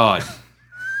my god.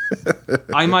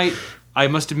 I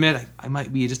must admit, I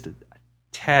might be just a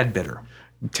tad bitter.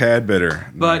 Tad bitter.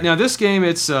 But now this game,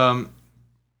 it's I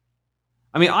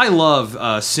mean, I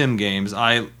love sim games.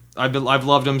 I've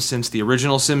loved them since the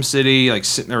original SimCity,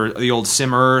 or the old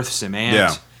Sim Earth, Sim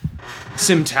Ant,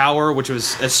 Sim Tower, which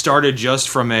started just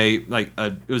from it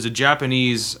was a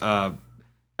Japanese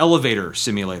elevator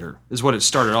simulator, is what it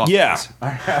started off. Yeah, as.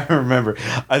 I remember.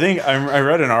 I think I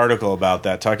read an article about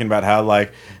that, talking about how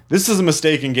this is a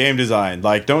mistake in game design.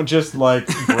 Don't just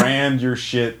brand your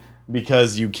shit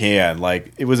because you can.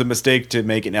 It was a mistake to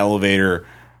make an elevator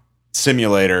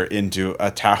simulator into a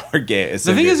tower game.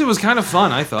 The thing is, it was kind of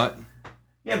fun, I thought.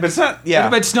 Yeah, but it's not. Yeah,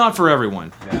 but it's not for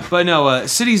everyone. Yeah. But no,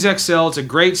 Cities XL. It's a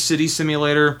great city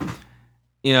simulator.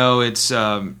 It's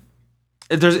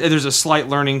there's a slight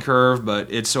learning curve,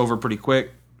 but it's over pretty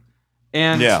quick.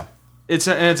 And it's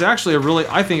actually a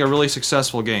really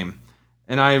successful game.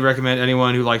 And I recommend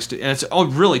anyone who likes to. And it's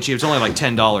really cheap. It's only like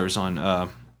 $10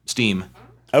 on Steam.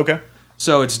 Okay.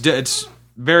 So it's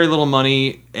very little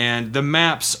money, and the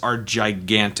maps are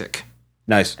gigantic.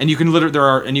 Nice. And you can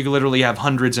literally have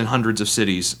hundreds and hundreds of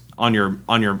cities in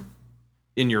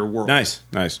your world. Nice.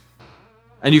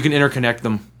 And you can interconnect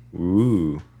them.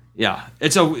 Ooh. Yeah.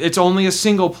 It's only a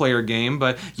single player game,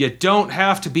 but you don't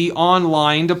have to be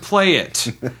online to play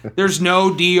it. There's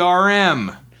no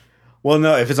DRM. Well,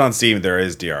 no, if it's on Steam, there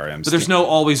is DRM. But there's no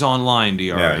always online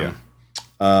DRM. Yeah.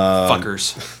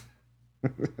 Fuckers.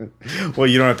 Well,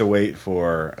 you don't have to wait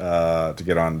for to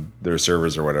get on their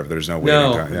servers or whatever. There's no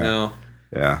waiting time. Yeah. No.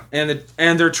 Yeah.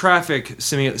 And their traffic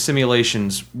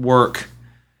simulations work.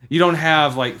 You don't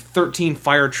have 13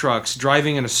 fire trucks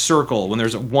driving in a circle when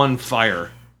there's one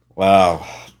fire. Wow.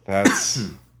 That's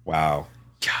wow.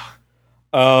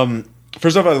 Yeah.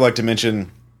 First off, I'd like to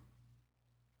mention,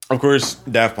 of course,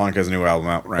 Daft Punk has a new album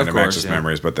out, Random Access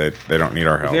Memories, but they don't need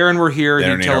our help. If Aaron were here,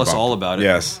 he'd tell us all about it.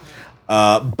 Yes.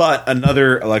 But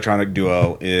another electronic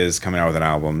duo is coming out with an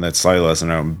album that's slightly less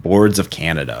known, Boards of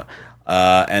Canada.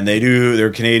 And they're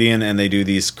Canadian, and they do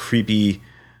these creepy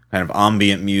kind of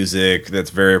ambient music that's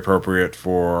very appropriate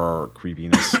for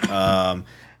creepiness.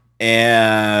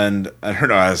 And I don't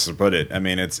know how else to put it. I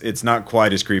mean, it's not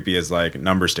quite as creepy as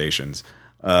Number Stations.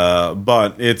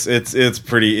 But it's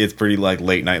pretty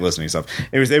late night listening stuff.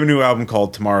 Anyways, they have a new album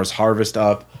called Tomorrow's Harvest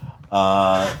up.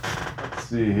 Let's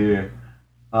see here.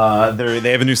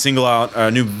 They have a new single out, a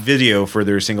new video for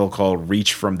their single called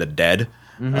 "Reach from the Dead,"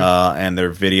 and their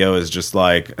video is just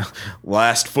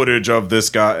last footage of this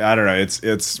guy. I don't know.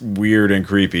 It's weird and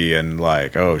creepy and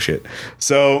oh shit.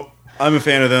 So I'm a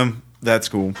fan of them. That's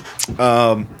cool.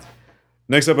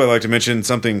 Next up, I'd like to mention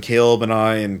something Caleb and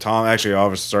I and Tom actually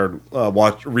obviously started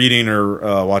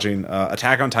watching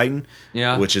Attack on Titan,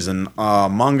 which is an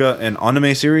manga and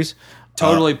anime series.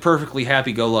 Totally perfectly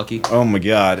happy-go-lucky. Oh my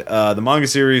god. The manga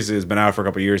series has been out for a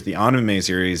couple of years. The anime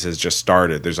series has just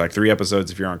started. There's 3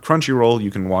 episodes. If you're on Crunchyroll, you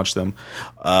can watch them.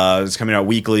 It's coming out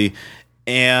weekly.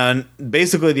 And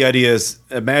basically the idea is,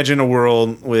 imagine a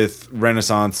world with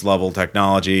Renaissance-level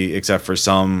technology, except for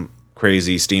some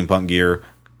crazy steampunk gear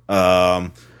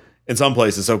in some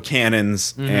places. So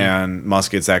cannons and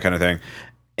muskets, that kind of thing.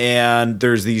 And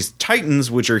there's these titans,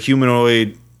 which are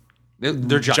humanoid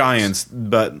They're giants,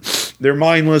 but they're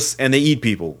mindless and they eat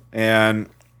people. And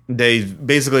they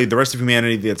basically, the rest of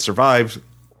humanity that survives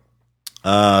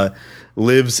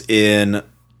lives in a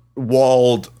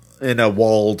walled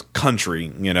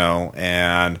country, you know,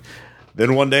 and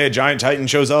then one day a giant titan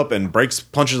shows up and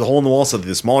punches a hole in the wall so that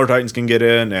the smaller titans can get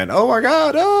in, and oh my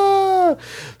god,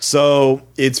 so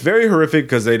it's very horrific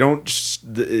because they don't,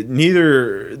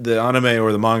 neither the anime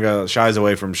or the manga shies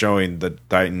away from showing the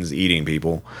titans eating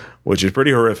people, which is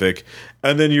pretty horrific.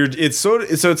 And then it's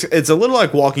a little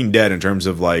like Walking Dead in terms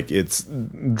of like it's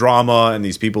drama and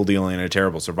these people dealing in a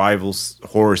terrible survival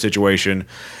horror situation,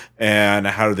 and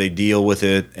how do they deal with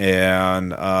it.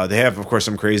 And they have, of course,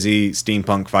 some crazy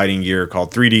steampunk fighting gear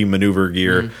called 3D maneuver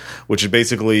gear, which is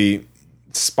basically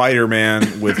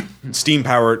Spider-Man with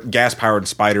gas-powered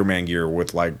Spider-Man gear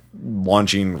with like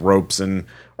launching ropes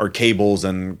or cables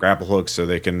and grapple hooks so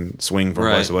they can swing from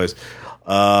place to place.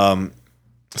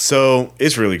 So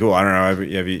it's really cool. I don't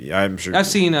know. I'm sure I've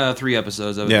seen 3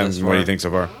 episodes of it. Yeah, what do you think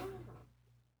so far?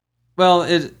 Well,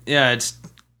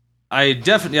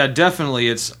 definitely.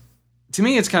 It's, to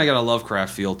me, it's kind of got a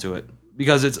Lovecraft feel to it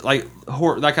because it's like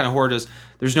horror, that kind of horror does.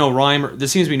 There's no rhyme. There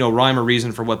seems to be no rhyme or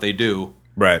reason for what they do.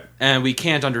 Right. And we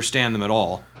can't understand them at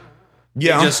all.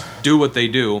 Yeah. They just do what they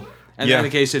do. And Yeah. in the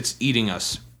case, it's eating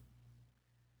us.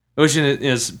 Which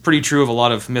is pretty true of a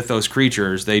lot of mythos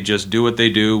creatures. They just do what they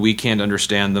do. We can't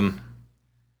understand them.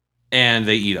 And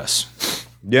they eat us.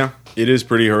 Yeah, it is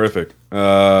pretty horrific.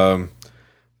 So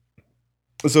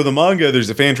the manga, there's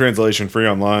a fan translation free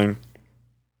online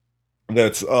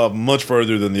that's much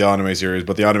further than the anime series,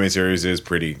 but the anime series is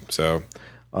pretty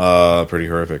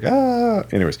horrific.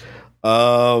 Anyways.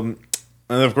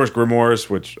 And then, of course, Grimoires,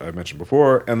 which I mentioned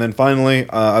before. And then finally,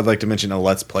 I'd like to mention a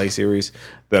Let's Play series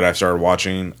that I've started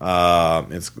watching.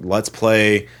 It's Let's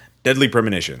Play Deadly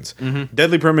Premonitions. Mm-hmm.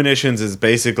 Deadly Premonitions is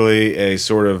basically a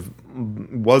sort of,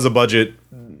 was a budget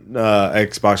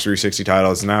Xbox 360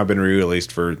 title. It's now been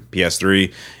re-released for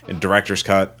PS3 in Director's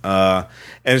Cut. And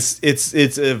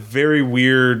it's a very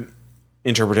weird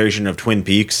interpretation of Twin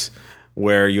Peaks,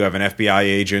 where you have an FBI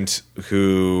agent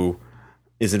who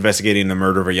is investigating the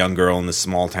murder of a young girl in this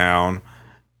small town.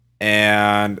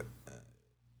 And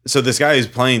so this guy who's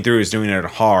playing through is doing it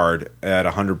hard at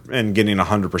 100 and getting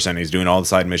 100%. He's doing all the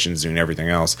side missions, doing everything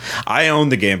else. I own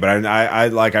the game, but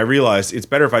I realized it's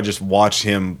better if I just watch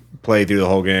him play through the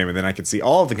whole game, and then I can see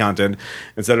all of the content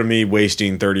instead of me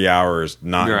wasting 30 hours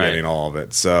not getting all of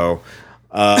it. So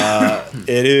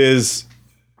it is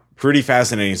pretty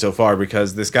fascinating so far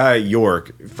because this guy,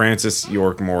 Francis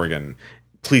York Morgan,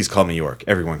 please call me York.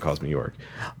 Everyone calls me York.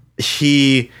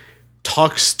 He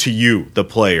talks to you, the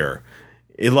player.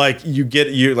 You're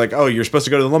like, oh, you're supposed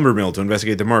to go to the lumber mill to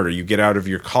investigate the murder. You get out of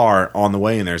your car on the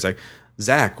way in there. It's like,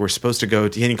 Zach, we're supposed to go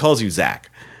to, and he calls you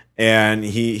Zach. And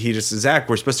he just says, Zach,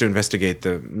 we're supposed to investigate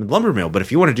the lumber mill, but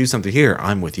if you want to do something here,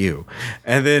 I'm with you.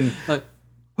 And then,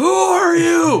 who are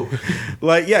you?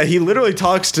 He literally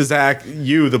talks to Zach,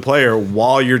 you, the player,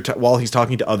 while he's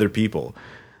talking to other people.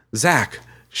 Zach,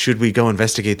 should we go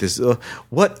investigate this?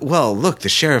 What? Well, look, the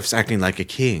sheriff's acting like a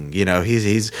king. You know,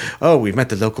 we've met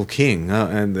the local king.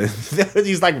 And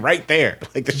he's like right there.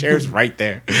 Like the sheriff's right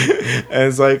there. And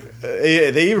it's like,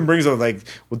 they even brings up like,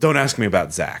 well, don't ask me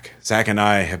about Zach. Zach and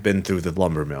I have been through the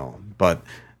lumber mill, but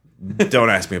don't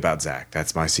ask me about Zach.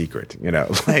 That's my secret. You know,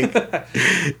 like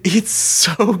it's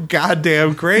so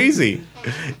goddamn crazy.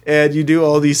 And you do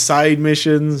all these side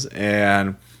missions,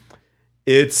 and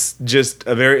it's just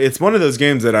it's one of those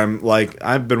games that I'm like,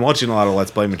 I've been watching a lot of Let's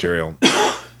Play material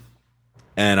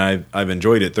and I've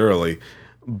enjoyed it thoroughly,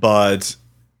 but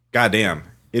goddamn,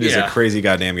 it is a crazy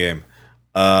goddamn game.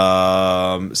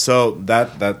 So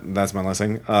that's my last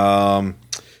thing. Have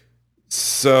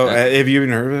you even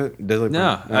heard of it? Deadly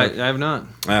No, I have not.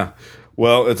 Yeah.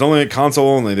 Well, it's only a console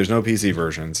only. There's no PC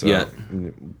version. So, yet.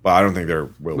 But I don't think there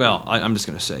will be. I'm just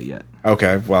going to say yet.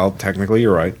 Okay. Well, technically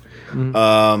you're right.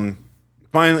 Mm-hmm.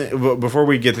 Finally, before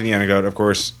we get to the anecdote, of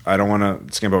course, I don't want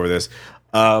to skip over this.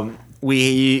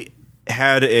 We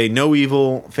had a No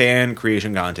Evil fan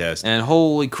creation contest. And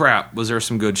holy crap, was there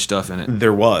some good stuff in it.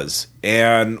 There was.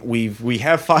 And we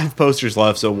have 5 posters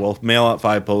left, so we'll mail out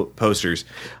 5 posters.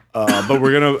 But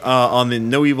we're going to, on the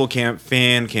No Evil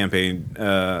fan campaign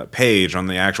page on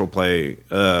the Actual Play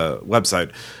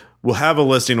website, we'll have a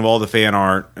listing of all the fan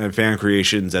art and fan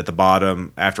creations at the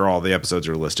bottom after all the episodes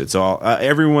are listed. So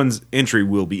everyone's entry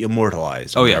will be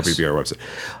immortalized on the RPPR website.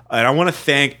 And I want to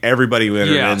thank everybody who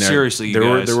entered in there. Seriously, you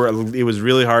guys. It was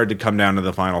really hard to come down to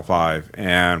the final 5.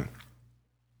 And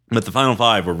But the final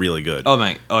 5 were really good. Oh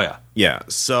man, oh yeah. Yeah.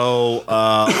 So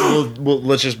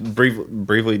let's just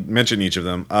briefly mention each of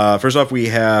them. First off, we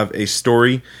have a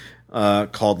story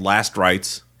called Last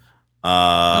Rites.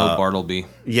 Bartleby.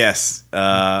 Yes,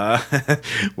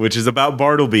 which is about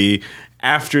Bartleby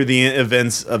after the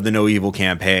events of the No Evil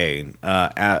campaign.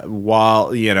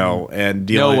 While and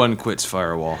No one quits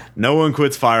Firewall. No one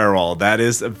quits Firewall. That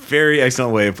is a very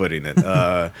excellent way of putting it.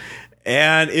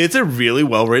 And it's a really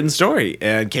well written story.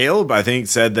 And Caleb, I think,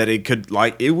 said that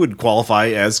it would qualify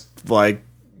as like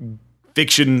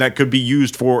fiction that could be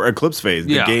used for Eclipse Phase,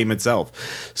 the game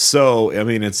itself. So, I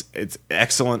mean, it's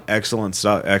excellent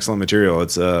stuff, excellent material.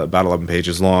 It's about 11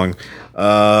 pages long.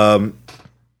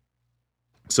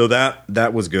 So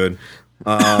that was good.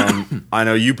 I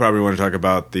know you probably want to talk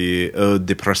about the Ode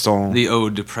de Preston. The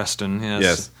Ode de Preston,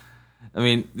 yes. I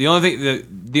mean, the only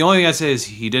thing I say is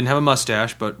he didn't have a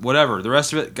mustache, but whatever. The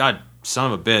rest of it, God,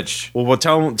 son of a bitch. Well,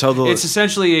 tell the. It's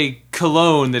essentially a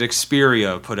cologne that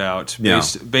Xperia put out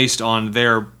based on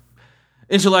their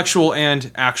intellectual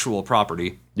and actual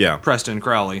property. Yeah, Preston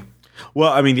Crowley.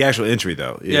 Well, I mean, the actual entry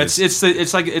though.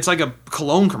 It's like a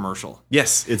cologne commercial.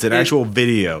 Yes, it's an actual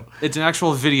video. It's an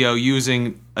actual video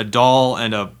using a doll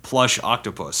and a plush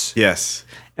octopus. Yes.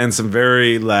 And some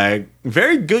very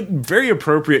good, very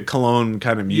appropriate cologne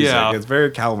kind of music. Yeah. It's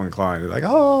very Calvin Klein. It's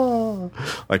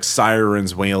like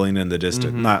sirens wailing in the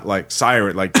distance. Not like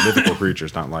siren, like mythical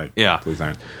creatures, not like police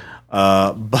sirens.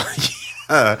 But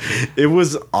yeah, it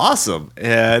was awesome.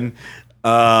 And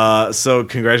so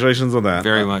congratulations on that.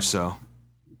 Very much so.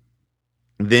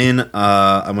 Then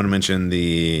I'm going to mention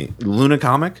the Luna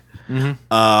comic.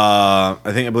 I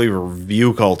believe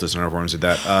Review Cultist and our forums did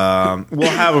that. We'll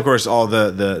have, of course, all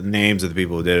the names of the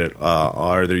people who did it,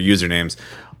 or their usernames,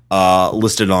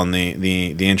 listed on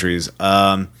the entries.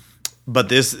 But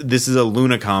this is a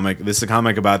Luna comic. This is a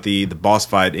comic about the boss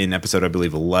fight in episode, I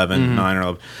believe, 11, 9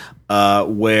 or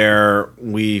 11, where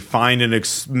we find an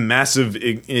massive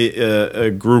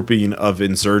grouping of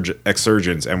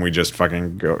exsurgents, and we just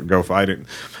fucking go fight it.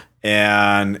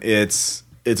 And it's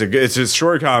a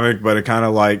short comic, but it kind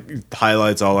of like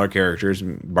highlights all our characters.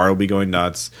 Bartleby going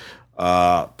nuts,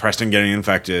 Preston getting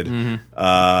infected, and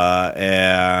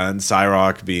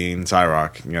Cyrock being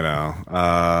Cyrock.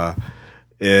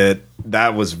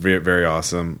 That was very, very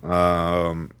awesome.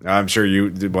 I'm sure you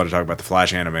did want to talk about the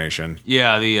Flash animation.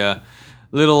 Yeah, the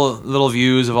little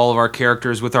views of all of our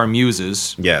characters with our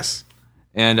muses. Yes,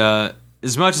 and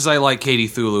as much as I like Katie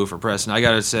Thulu for Preston, I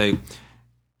gotta say.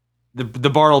 The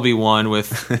Bartleby one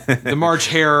with the March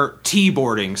Hare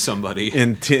T-boarding somebody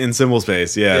in symbol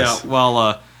space, yes.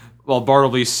 Yeah, while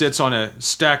Bartleby sits on a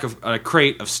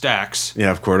crate of stacks.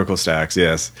 Yeah, of cortical stacks.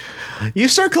 Yes, you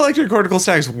start collecting cortical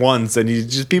stacks once, and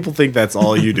people think that's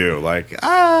all you do. Like,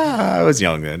 I was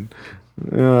young then,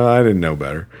 I didn't know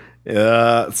better.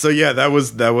 So yeah, that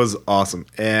was awesome,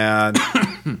 and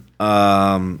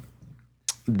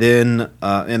then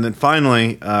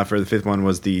finally for the 5th one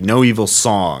was the No Evil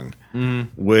Song.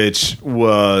 Which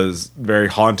was very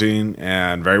haunting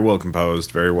and very well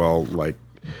composed, very well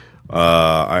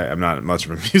I'm not much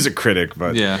of a music critic,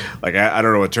 but I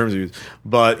don't know what terms to use.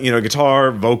 But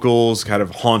guitar, vocals, kind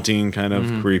of haunting, kind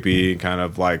of creepy, kind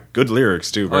of like good lyrics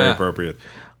too, very appropriate.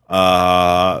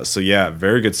 So yeah,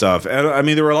 very good stuff. And I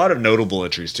mean, there were a lot of notable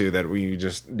entries too that we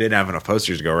just didn't have enough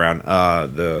posters to go around.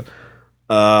 The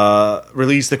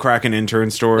Release the Kraken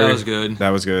intern story.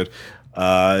 That was good.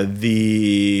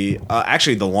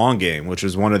 Actually the Long Game, which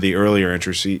was one of the earlier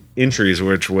entries,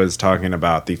 which was talking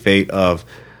about the fate of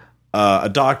a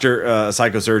doctor, a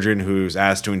psychosurgeon who's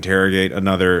asked to interrogate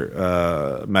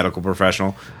another medical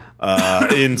professional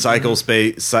in symbol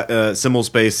space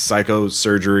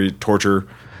psychosurgery torture,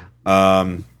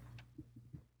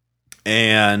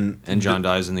 and John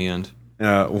dies in the end.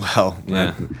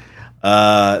 Then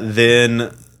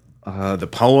the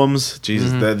poems,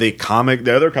 Jesus, the comic,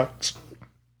 the other comics,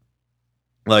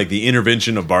 like the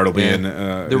intervention of Bartleby and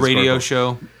the radio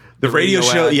show. The radio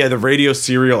show, the radio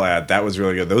serial ad, that was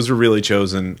really good. Those were really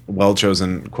well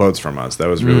chosen quotes from us. That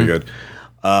was really good.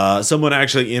 Someone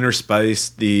actually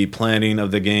interspiced the planning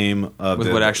of the game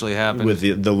with what actually happened with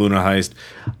the Luna heist.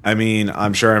 I mean,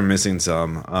 I'm sure I'm missing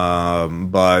some,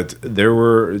 but there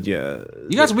were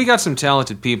we got some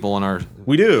talented people in our.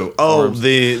 We do. Forums.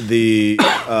 The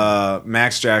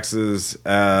Max Jax's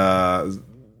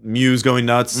Muse going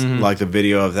nuts, like the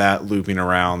video of that looping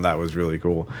around, that was really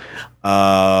cool.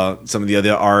 Some of the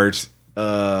other art.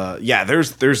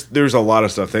 There's a lot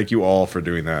of stuff. Thank you all for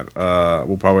doing that.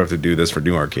 We'll probably have to do this for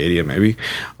New Arcadia, maybe.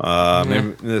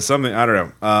 Maybe there's something, I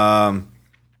don't know.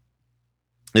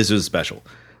 This was special.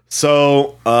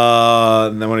 So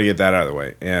I want to get that out of the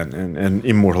way and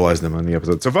immortalize them on the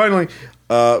episode. So finally,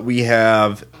 we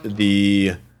have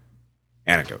the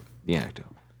anecdote.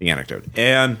 The anecdote.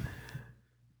 And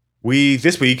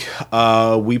this week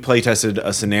we play tested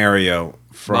a scenario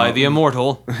from By the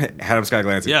immortal. Adam Scott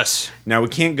Glancing. Yes. Now we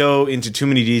can't go into too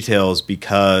many details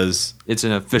because It's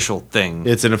an official thing.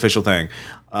 it's an official thing.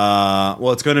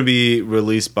 Well, it's going to be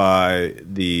released by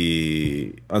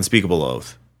the Unspeakable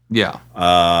Oath. Yeah.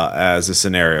 As a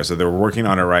scenario. So they're working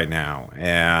on it right now.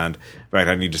 And in fact,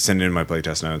 I need to send in my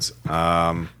playtest notes.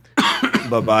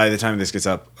 But by the time this gets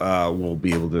up, we'll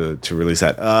be able to release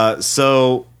that.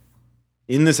 So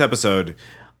in this episode,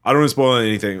 I don't want to spoil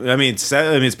anything. I mean,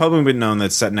 it's publicly been known that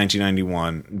it's set in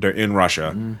 1991 in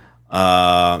Russia.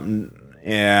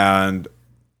 And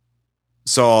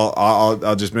so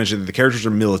I'll just mention that the characters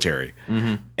are military.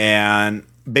 And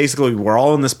basically, we're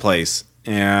all in this place.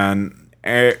 And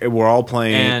we're all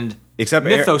playing, And except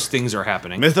mythos things are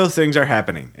happening. Mythos things are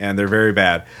happening, and they're very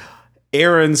bad.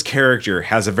 Aaron's character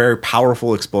has a very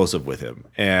powerful explosive with him,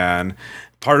 and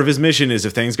part of his mission is,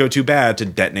 if things go too bad, to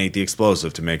detonate the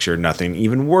explosive to make sure nothing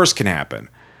even worse can happen.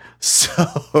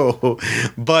 So,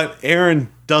 but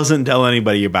Aaron doesn't tell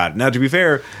anybody about it. Now, to be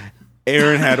fair,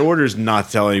 Aaron had orders not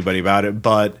to tell anybody about it,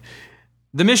 but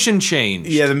The mission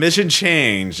changed. yeah, the mission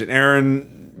changed, and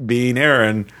Aaron, being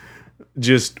Aaron,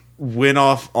 just went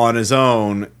off on his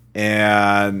own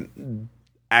and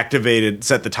set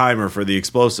the timer for the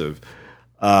explosive.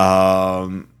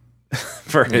 For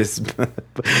his,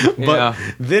 but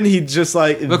then he just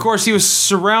like, Of course, he was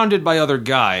surrounded by other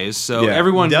guys, so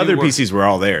everyone the knew other where- PCs were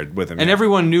all there with him, and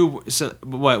everyone knew. So,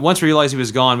 once we realized he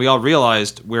was gone, we all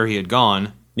realized where he had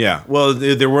gone. Yeah, well,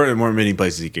 there weren't many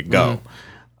places he could go.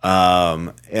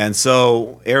 And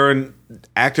so Aaron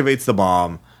activates the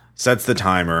bomb, sets the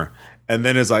timer, and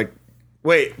then is like,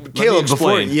 wait, Caleb,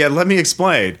 let me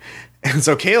explain. And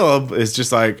so Caleb is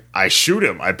just like, I shoot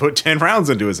him. I put 10 rounds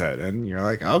into his head. And you're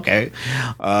like, okay.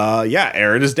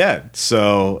 Aaron is dead.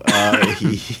 So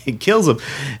he kills him.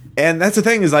 And that's the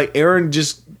thing, is like, Aaron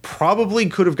just probably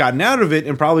could have gotten out of it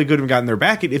and probably could have gotten there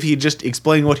back if he had just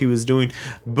explained what he was doing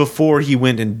before he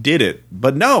went and did it.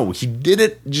 But no, he did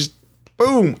it just,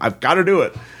 boom, I've got to do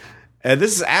it. And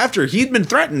this is after he'd been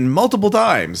threatened multiple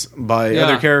times by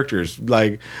other characters.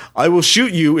 Like, I will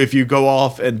shoot you if you go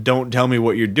off and don't tell me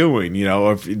what you're doing,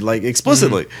 or if, like,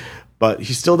 explicitly. But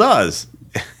he still does.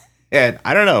 And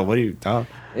I don't know. What do you, Tom?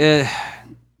 I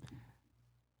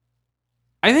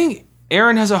think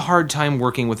Aaron has a hard time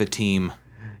working with a team.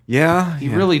 Yeah. He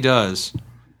really does.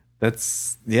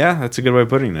 That's a good way of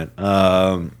putting it.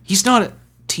 He's not a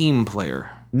team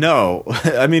player. No,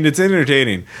 I mean, it's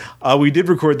entertaining. We did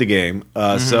record the game,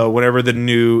 so whenever the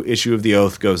new issue of The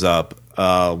Oath goes up,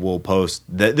 we'll post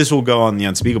that. This will go on the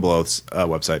Unspeakable Oaths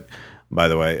website, by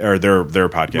the way, or their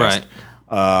podcast.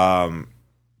 Right.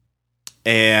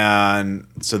 And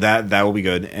so that will be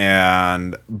good.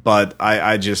 But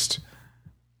I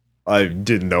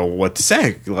didn't know what to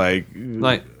say. Like,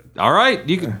 all right,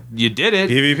 you did it.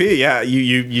 PvP, yeah.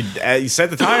 You set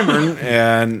the timer,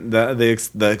 and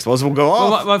the explosive will go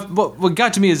off. Well, what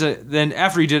got to me is then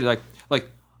after he did it, like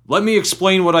let me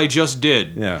explain what I just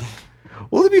did. Yeah.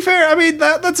 Well, to be fair, I mean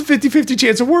that's a 50-50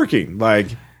 chance of working. Like,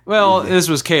 well, this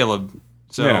was Caleb,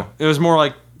 so it was more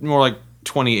like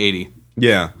 20-80.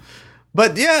 Yeah,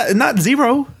 but not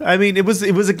zero. I mean, it was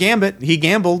a gambit. He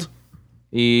gambled.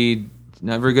 He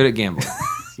not very good at gambling.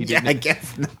 I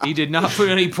guess not. He did not put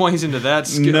any points into that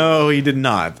skill. No, he did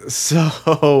not.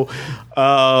 So,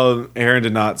 Aaron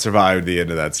did not survive the end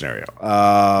of that scenario.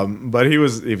 But he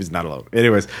was not alone.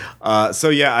 Anyways,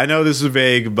 I know this is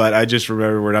vague, but I just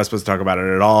remember we're not supposed to talk about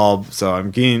it at all. So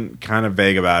I'm kind of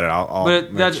vague about it.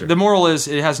 But the moral is,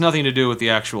 it has nothing to do with the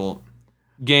actual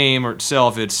game or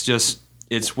itself.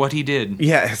 It's what he did.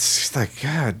 Yeah, it's just like,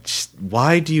 God,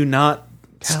 why do you not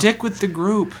stick with the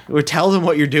group, or tell them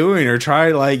what you're doing, or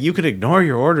try, like, you could ignore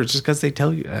your orders just because they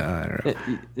tell you? I don't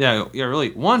know. Yeah, really.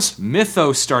 Once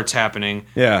mythos starts happening,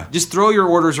 just throw your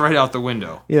orders right out the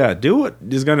window. Yeah, do what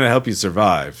is going to help you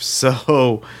survive.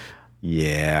 So,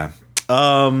 yeah.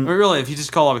 Really, if you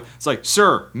just call up, it's like,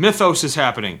 sir, mythos is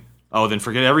happening. Oh, then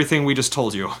forget everything we just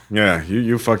told you. Yeah,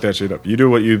 you fuck that shit up. You do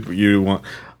what you want.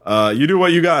 You do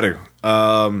what you got to.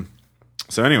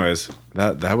 So, anyways,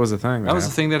 that was the thing. That was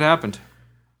the thing that happened.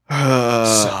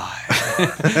 And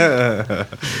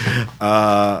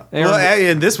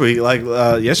this week, like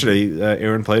yesterday,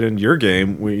 Aaron played in your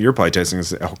game. Your playtesting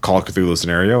is a Call of Cthulhu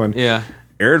scenario, and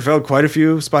Aaron failed quite a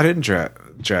few spot hidden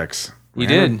checks. He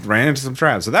ran into some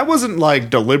traps. So that wasn't like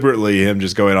deliberately him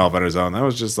just going off on his own. That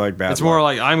was just like bad. It's more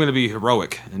like, I'm going to be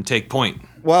heroic and take point.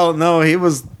 Well, no, he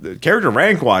was character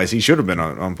rank wise. He should have been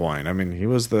on point. I mean, he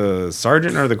was the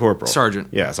sergeant or the corporal. Sergeant.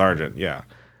 Yeah, sergeant. Yeah,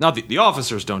 Not the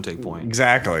officers don't take point.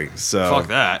 exactly. So Fuck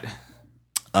that.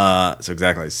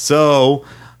 So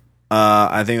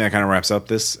I think that kind of wraps up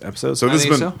this episode. So this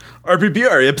has been think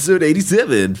RPPR episode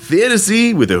 87,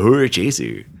 Fantasy with a Horror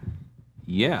Chaser.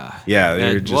 Yeah. Yeah,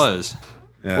 it was.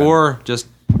 Yeah. Or just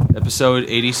episode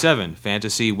 87,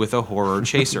 Fantasy with a Horror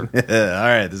Chaser. All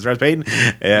right, this is Russ Payton.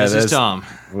 Yeah, This is Tom.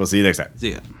 We'll see you next time.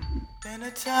 See ya. In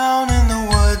a town in the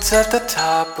woods at the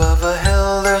top of a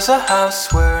hill, there's a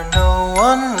house where no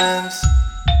one lives.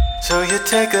 So you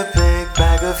take a big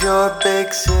bag of your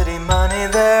big city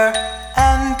money there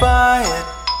and buy it.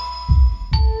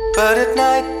 But at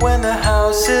night when the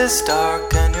house is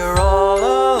dark and you're all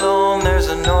alone, there's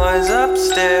a noise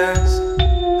upstairs.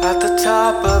 At the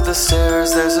top of the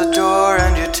stairs there's a door,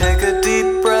 and you take a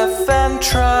deep breath and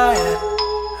try it.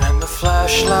 And the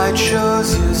flashlight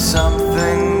shows you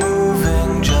something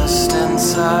moving just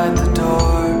inside the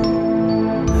door.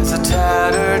 There's a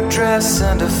tattered dress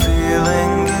and a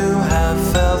feeling you have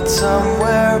felt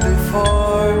somewhere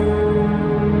before.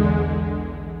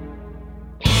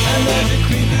 And there's a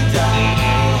creepy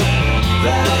doll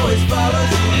that always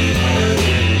follows you.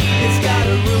 It's got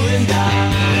a ruined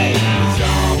eye, it's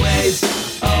always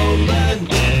open.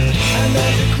 And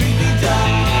there's a creepy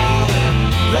doll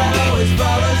that always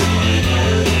follows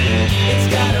you. It's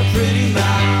got a pretty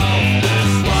mouth to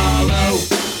swallow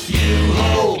you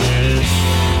whole.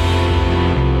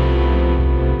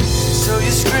 So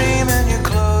you scream and you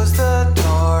close the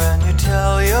door, and you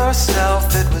tell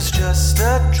yourself it was just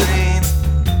a dream.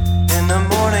 In the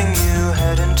morning you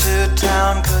head into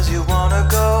town 'cause you wanna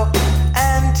go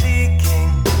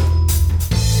antiquing.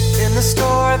 In the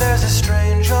store there's a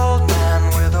strange old man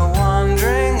with a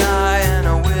wandering eye and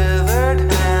a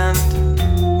withered hand.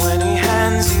 When he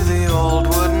hands you the old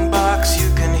wooden box, you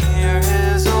can hear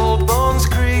his old bones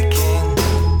creaking.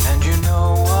 And you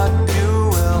know what you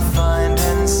will find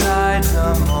inside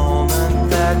the moment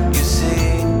that you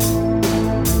see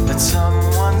that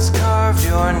someone's carved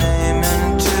your name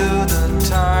into the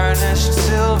tarnished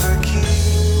silver key.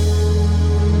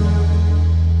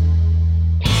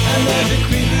 And there's a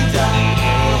creepy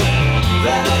doll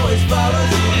that always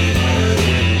follows you.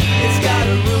 It's got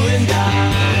a ruined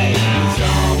eye, it's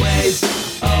always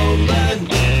open.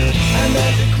 And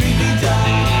there's a creepy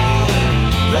doll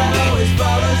that always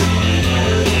follows you.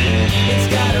 It's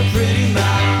got a pretty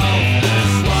mouth to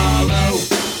swallow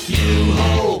you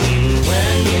whole.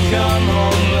 When you come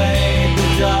home late, the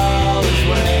doll is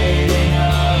waiting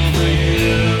up for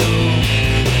you.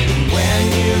 When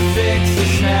you fix the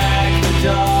snack, the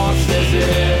doll says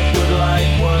it would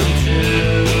like one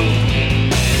too.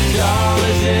 Doll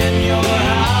is in your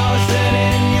house and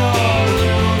in your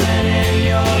room and in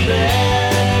your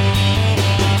bed.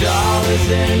 Doll is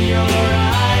in your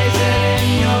eyes and in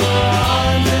your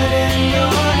arms and in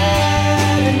your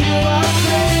head, and you are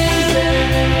crazy.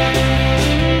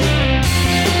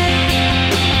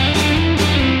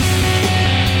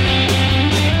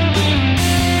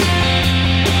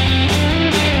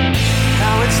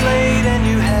 Now it's late and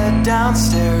you head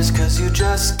downstairs 'cause you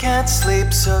just can't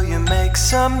sleep, so you make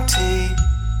some tea.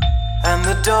 And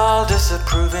the doll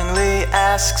disapprovingly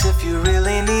asks if you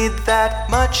really need that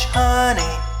much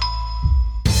honey.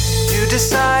 You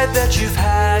decide that you've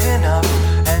had enough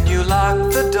and you lock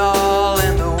the doll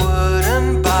in the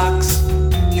wooden box.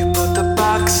 You put the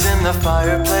box in the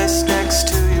fireplace next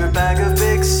to your bag of